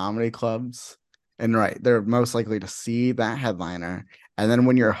to comedy clubs and right, they're most likely to see that headliner. And then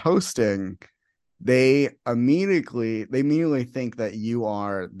when you're hosting, they immediately think that you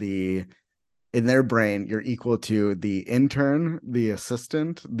are the in their brain, you're equal to the intern, the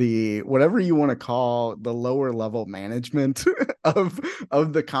assistant, the whatever you want to call the lower level management of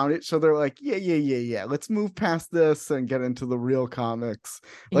of the comedy. So they're like, yeah, yeah, yeah, yeah. Let's move past this and get into the real comics.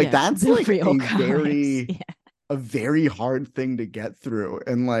 Like yeah, that's the like real comics. Yeah. a very hard thing to get through.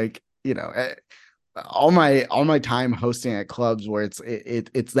 And like, all my time hosting at clubs where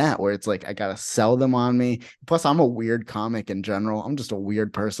it's that where it's like I gotta sell them on me. Plus, I'm a weird comic in general. I'm just a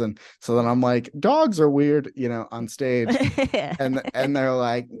weird person. So then I'm like, dogs are weird, on stage, and they're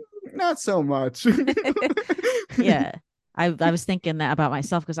like, not so much. Yeah. I was thinking that about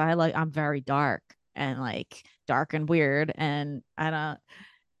myself because I'm very dark and like dark and weird and I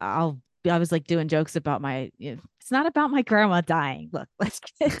was like doing jokes about it's not about my grandma dying. Look,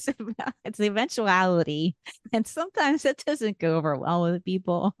 it's the eventuality. And sometimes it doesn't go over well with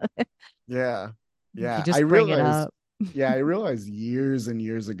people Yeah, if you yeah. I just bring it realized, up. yeah, I realized years and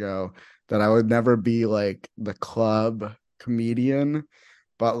years ago that I would never be like the club comedian.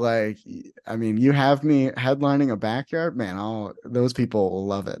 But like, I mean, you have me headlining a backyard, man. All those people will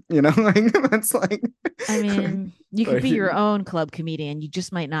love it. Like that's I mean, you could like, be your own club comedian. You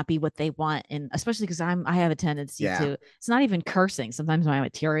just might not be what they want. And especially because I have a tendency yeah, to, it's not even cursing. Sometimes my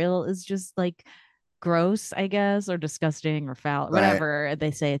material is just like gross, I guess, or disgusting or foul, right. whatever.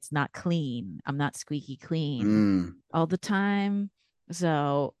 They say it's not clean. I'm not squeaky clean Mm. all the time.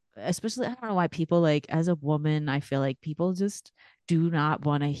 So, especially, I don't know why people like, as a woman, I feel like people just do not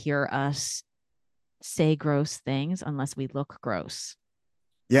want to hear us say gross things unless we look gross.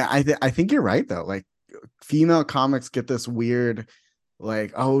 Yeah, I think you're right though. Like female comics get this weird,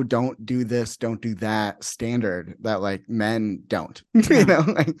 like, oh, don't do this, don't do that standard that like men don't. No,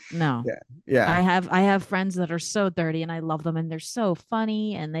 Like, no. yeah, yeah, I have friends that are so dirty and I love them and they're so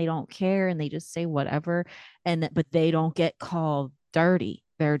funny and they don't care and they just say whatever but they don't get called dirty.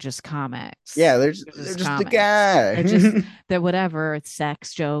 They're just yeah. comics. They're They're just just the comics. guy. They're whatever. It's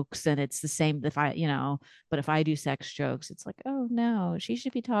sex jokes and it's the same if but if I do sex jokes, it's like, oh no, she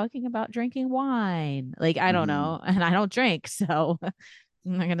should be talking about drinking wine. Like I don't Mhm. know. And I don't drink. So I'm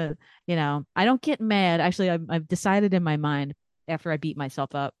not gonna, I don't get mad. Actually, I've decided in my mind after I beat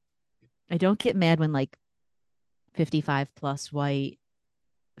myself up I don't get mad when like 55 plus white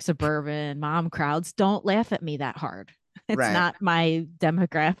suburban mom crowds don't laugh at me that hard. It's Right. not my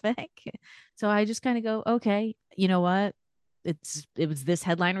demographic. So I just kind of go, okay, you know what? It was this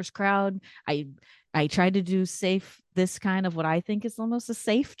headliners crowd. I tried to do safe this kind of what I think is almost a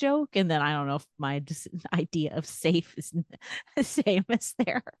safe joke. And then I don't know if my idea of safe is the same as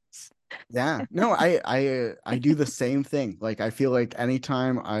theirs. Yeah. No, I do the same thing. Like I feel like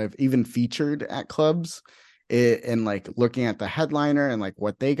anytime I've even featured at clubs and like looking at the headliner and like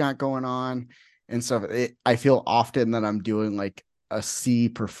what they got going on and stuff, I feel often that I'm doing like a C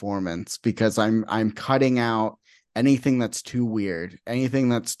performance because I'm cutting out anything that's too weird, anything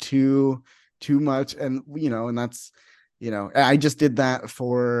that's too much. And and that's I just did that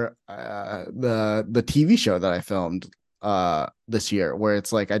for the TV show that I filmed this year where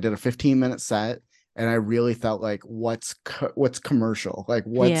it's like I did a 15-minute set and I really felt like what's commercial, like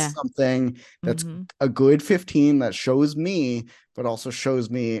what's Yeah. something that's Mm-hmm. a good 15 that shows me but also shows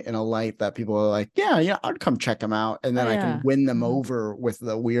me in a light that people are like, yeah, yeah, I'd come check them out, and Oh then I can yeah. win them Mm-hmm. over with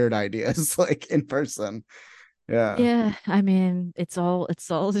the weird ideas like in person. Yeah, Yeah, I mean, it's all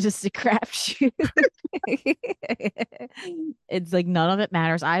just a crapshoot. It's like none of it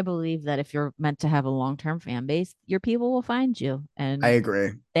matters. I believe that if you're meant to have a long-term fan base, your people will find you I and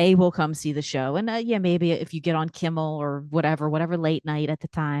agree. they will come see the show. And yeah, maybe if you get on Kimmel or whatever late night at the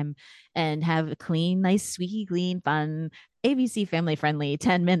time and have a clean, nice, squeaky clean, fun, ABC family friendly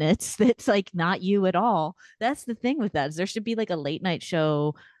 10 minutes that's like not you at all. That's the thing with that is there should be like a late night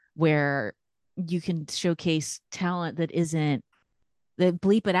show where you can showcase talent that isn't that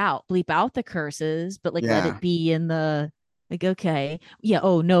bleep out the curses, but like let it Yeah, be in the like, okay, yeah,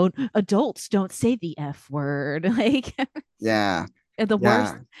 oh no, adults don't say the F word. Like yeah, the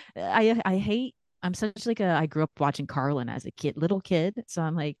worst. yeah, I hate. I'm such like a. I grew up watching Carlin as a kid, little kid, so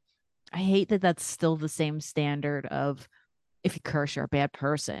I'm like, I hate that that's still the same standard of if you curse, you're a bad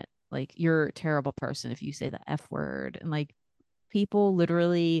person. Like you're a terrible person if you say the F word, and like people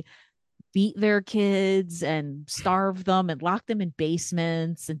literally beat their kids and starve them and lock them in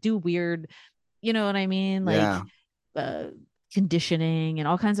basements and do weird, you know what I mean? Like yeah, uh, conditioning and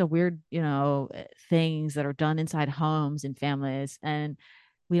all kinds of weird, things that are done inside homes and families. And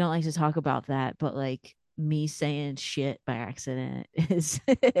we don't like to talk about that, but like me saying shit by accident is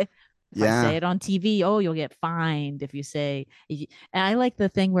if I say yeah. it on TV, oh, you'll get fined if you say. And I like the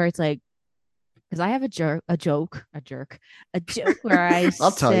thing where it's like because I have a joke where I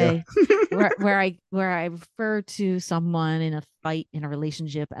I'll tell you. say where I refer to someone in a fight in a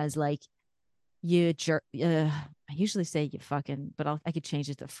relationship as like you jerk. I usually say you fucking, but I could change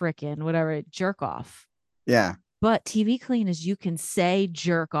it to frickin' whatever jerk off. Yeah. But TV clean is you can say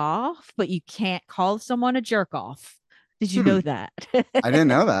jerk off, but you can't call someone a jerk off. Did you Hmm. know that? I didn't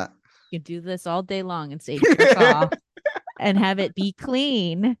know that. You can do this all day long and say jerk off and have it be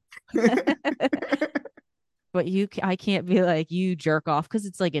clean. But I can't be like you jerk off because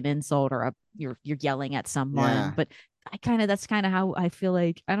it's like an insult or you're yelling at someone. Yeah. But that's kind of how I feel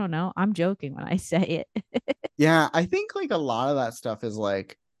like I don't know. I'm joking when I say it. Yeah, I think like a lot of that stuff is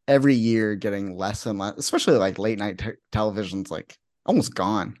like every year getting less and less, especially like late night television's like almost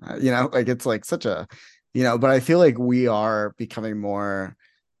gone. Like it's like such a, but I feel like we are becoming more,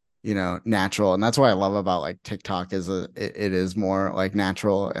 natural. And that's what I love about like TikTok is it is more like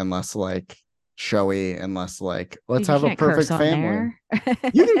natural and less like showy and less like let's Dude, you have a can't curse perfect on family.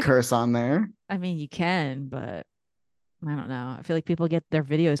 there. You can curse on there. I mean, you can, but I don't know. I feel like people get their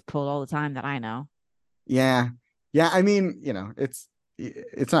videos pulled all the time that I know. Yeah. Yeah, I mean,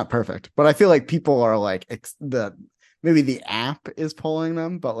 it's not perfect, but I feel like people are like the maybe the app is pulling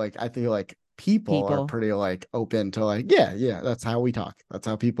them, but like I feel like people are People. pretty like open to like, yeah, yeah, that's how we talk. That's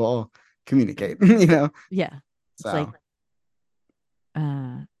how people communicate. Yeah. It's like So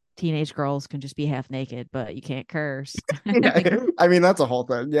uh teenage girls can just be half naked, but you can't curse. yeah, I mean that's a whole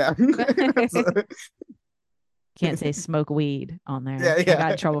thing. Yeah. Can't say smoke weed on there. Yeah, I got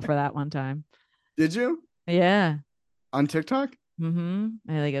yeah. in trouble for that one time. Did you Yeah. on TikTok? I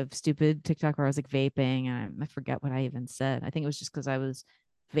had like a stupid TikTok where I was like vaping and I forget what I even said. I think it was just because I was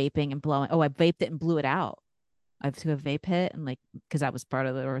vaping and blowing. Oh, I vaped it and blew it out. I took a vape hit and like because that was part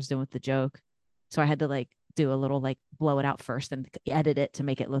of what I was doing with the joke. So I had to like do a little like blow it out first and edit it to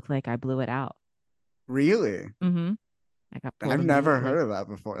make it look like I blew it out. Really? Mm-hmm. I got pulled I've never immediately. heard of that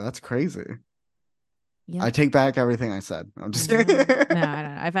before. That's crazy. Yep. I take back everything I said. I'm I just know. kidding. No, I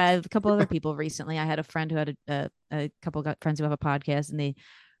don't know. I've had a couple other people recently. I had a friend who had a couple got friends who have a podcast, and they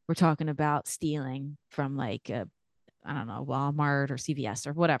were talking about stealing from like I don't know Walmart or CVS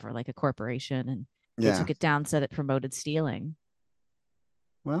or whatever, like a corporation, and they Yeah. took it down, said it promoted stealing.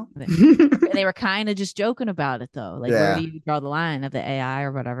 Well, They were kind of just joking about it though. Like, where do yeah, you draw the line of the AI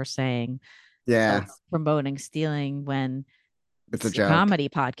or whatever saying yeah, it's promoting stealing when it's a it's a joke. comedy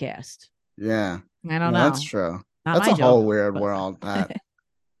podcast? Yeah, I don't no, that's know. true. Not That's my a joke, whole weird but world that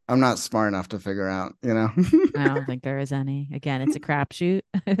I'm not smart enough to figure out. I don't think there is any. Again, it's a crapshoot.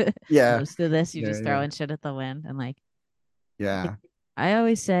 Yeah, Most of this, you're yeah, just yeah, throwing shit at the wind. And like yeah, I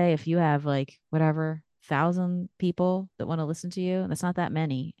always say, if you have like whatever 1,000 people that want to listen to you, that's not that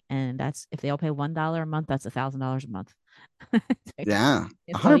many. And that's if they all pay $1 a month, that's $1,000 a month. Like, yeah,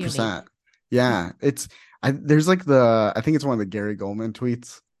 it's all you need. 100%. Yeah, there's like I think it's one of the Gary Goldman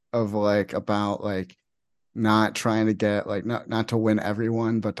tweets of like about like not trying to get like not to win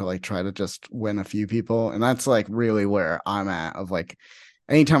everyone, but to like try to just win a few people. And that's like really where I'm at of like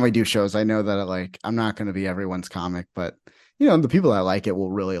anytime I do shows, I know that like I'm not going to be everyone's comic, but the people that like it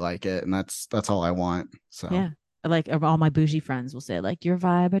will really like it, and that's all I want. So Yeah. Like all my bougie friends will say, like, your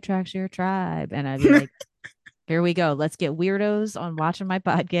vibe attracts your tribe. And I'd be like, here we go. Let's get weirdos on watching my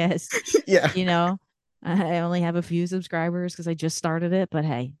podcast. yeah, You know, I only have a few subscribers because I just started it, but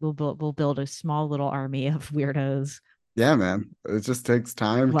hey, we'll build a small little army of weirdos. Yeah, man. It just takes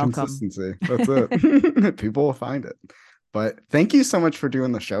time, Welcome. consistency. That's it. People will find it. But thank you so much for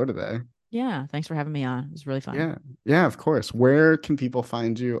doing the show today. Yeah, thanks for having me on. It was really fun. Yeah. Yeah, of course. Where can people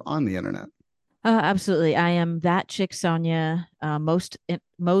find you on the internet? Absolutely. I am that chick Sonia. Most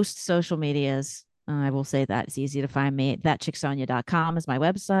social medias. I will say that it's easy to find me. Thatchicksonia.com is my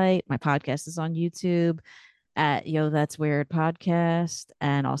website. My podcast is on YouTube at Yo That's Weird Podcast,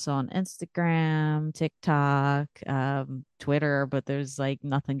 and also on Instagram, TikTok, Twitter, but there's like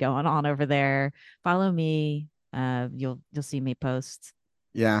nothing going on over there. Follow me. You'll see me post.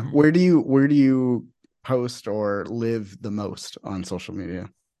 Yeah. Uh, Where do you post or live the most on social media?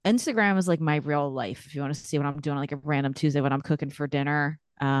 Instagram is like my real life. If you want to see what I'm doing, like a random Tuesday when I'm cooking for dinner,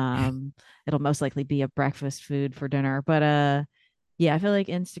 it'll most likely be a breakfast food for dinner. But yeah, I feel like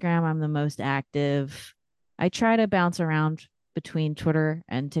Instagram, I'm the most active. I try to bounce around between Twitter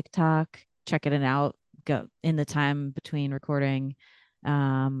and TikTok, checking it out, go in the time between recording.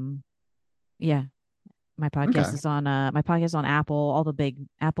 Um, yeah, Okay. my podcast is on Apple, all the big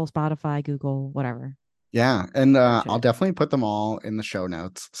Apple, Spotify, Google, whatever. Yeah. And Search I'll it. definitely put them all in the show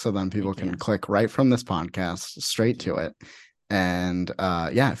notes so then people Thank can you. click right from this podcast straight Thank to you. it. And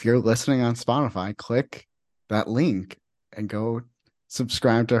yeah, if you're listening on Spotify, click that link and go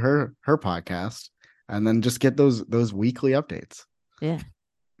subscribe to her podcast and then just get those weekly updates. Yeah.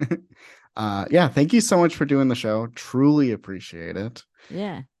 Yeah, thank you so much for doing the show. Truly appreciate it.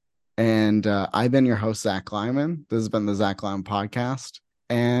 Yeah. And I've been your host, Zach Lyman. This has been the Zach Lyman podcast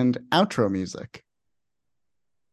and outro music.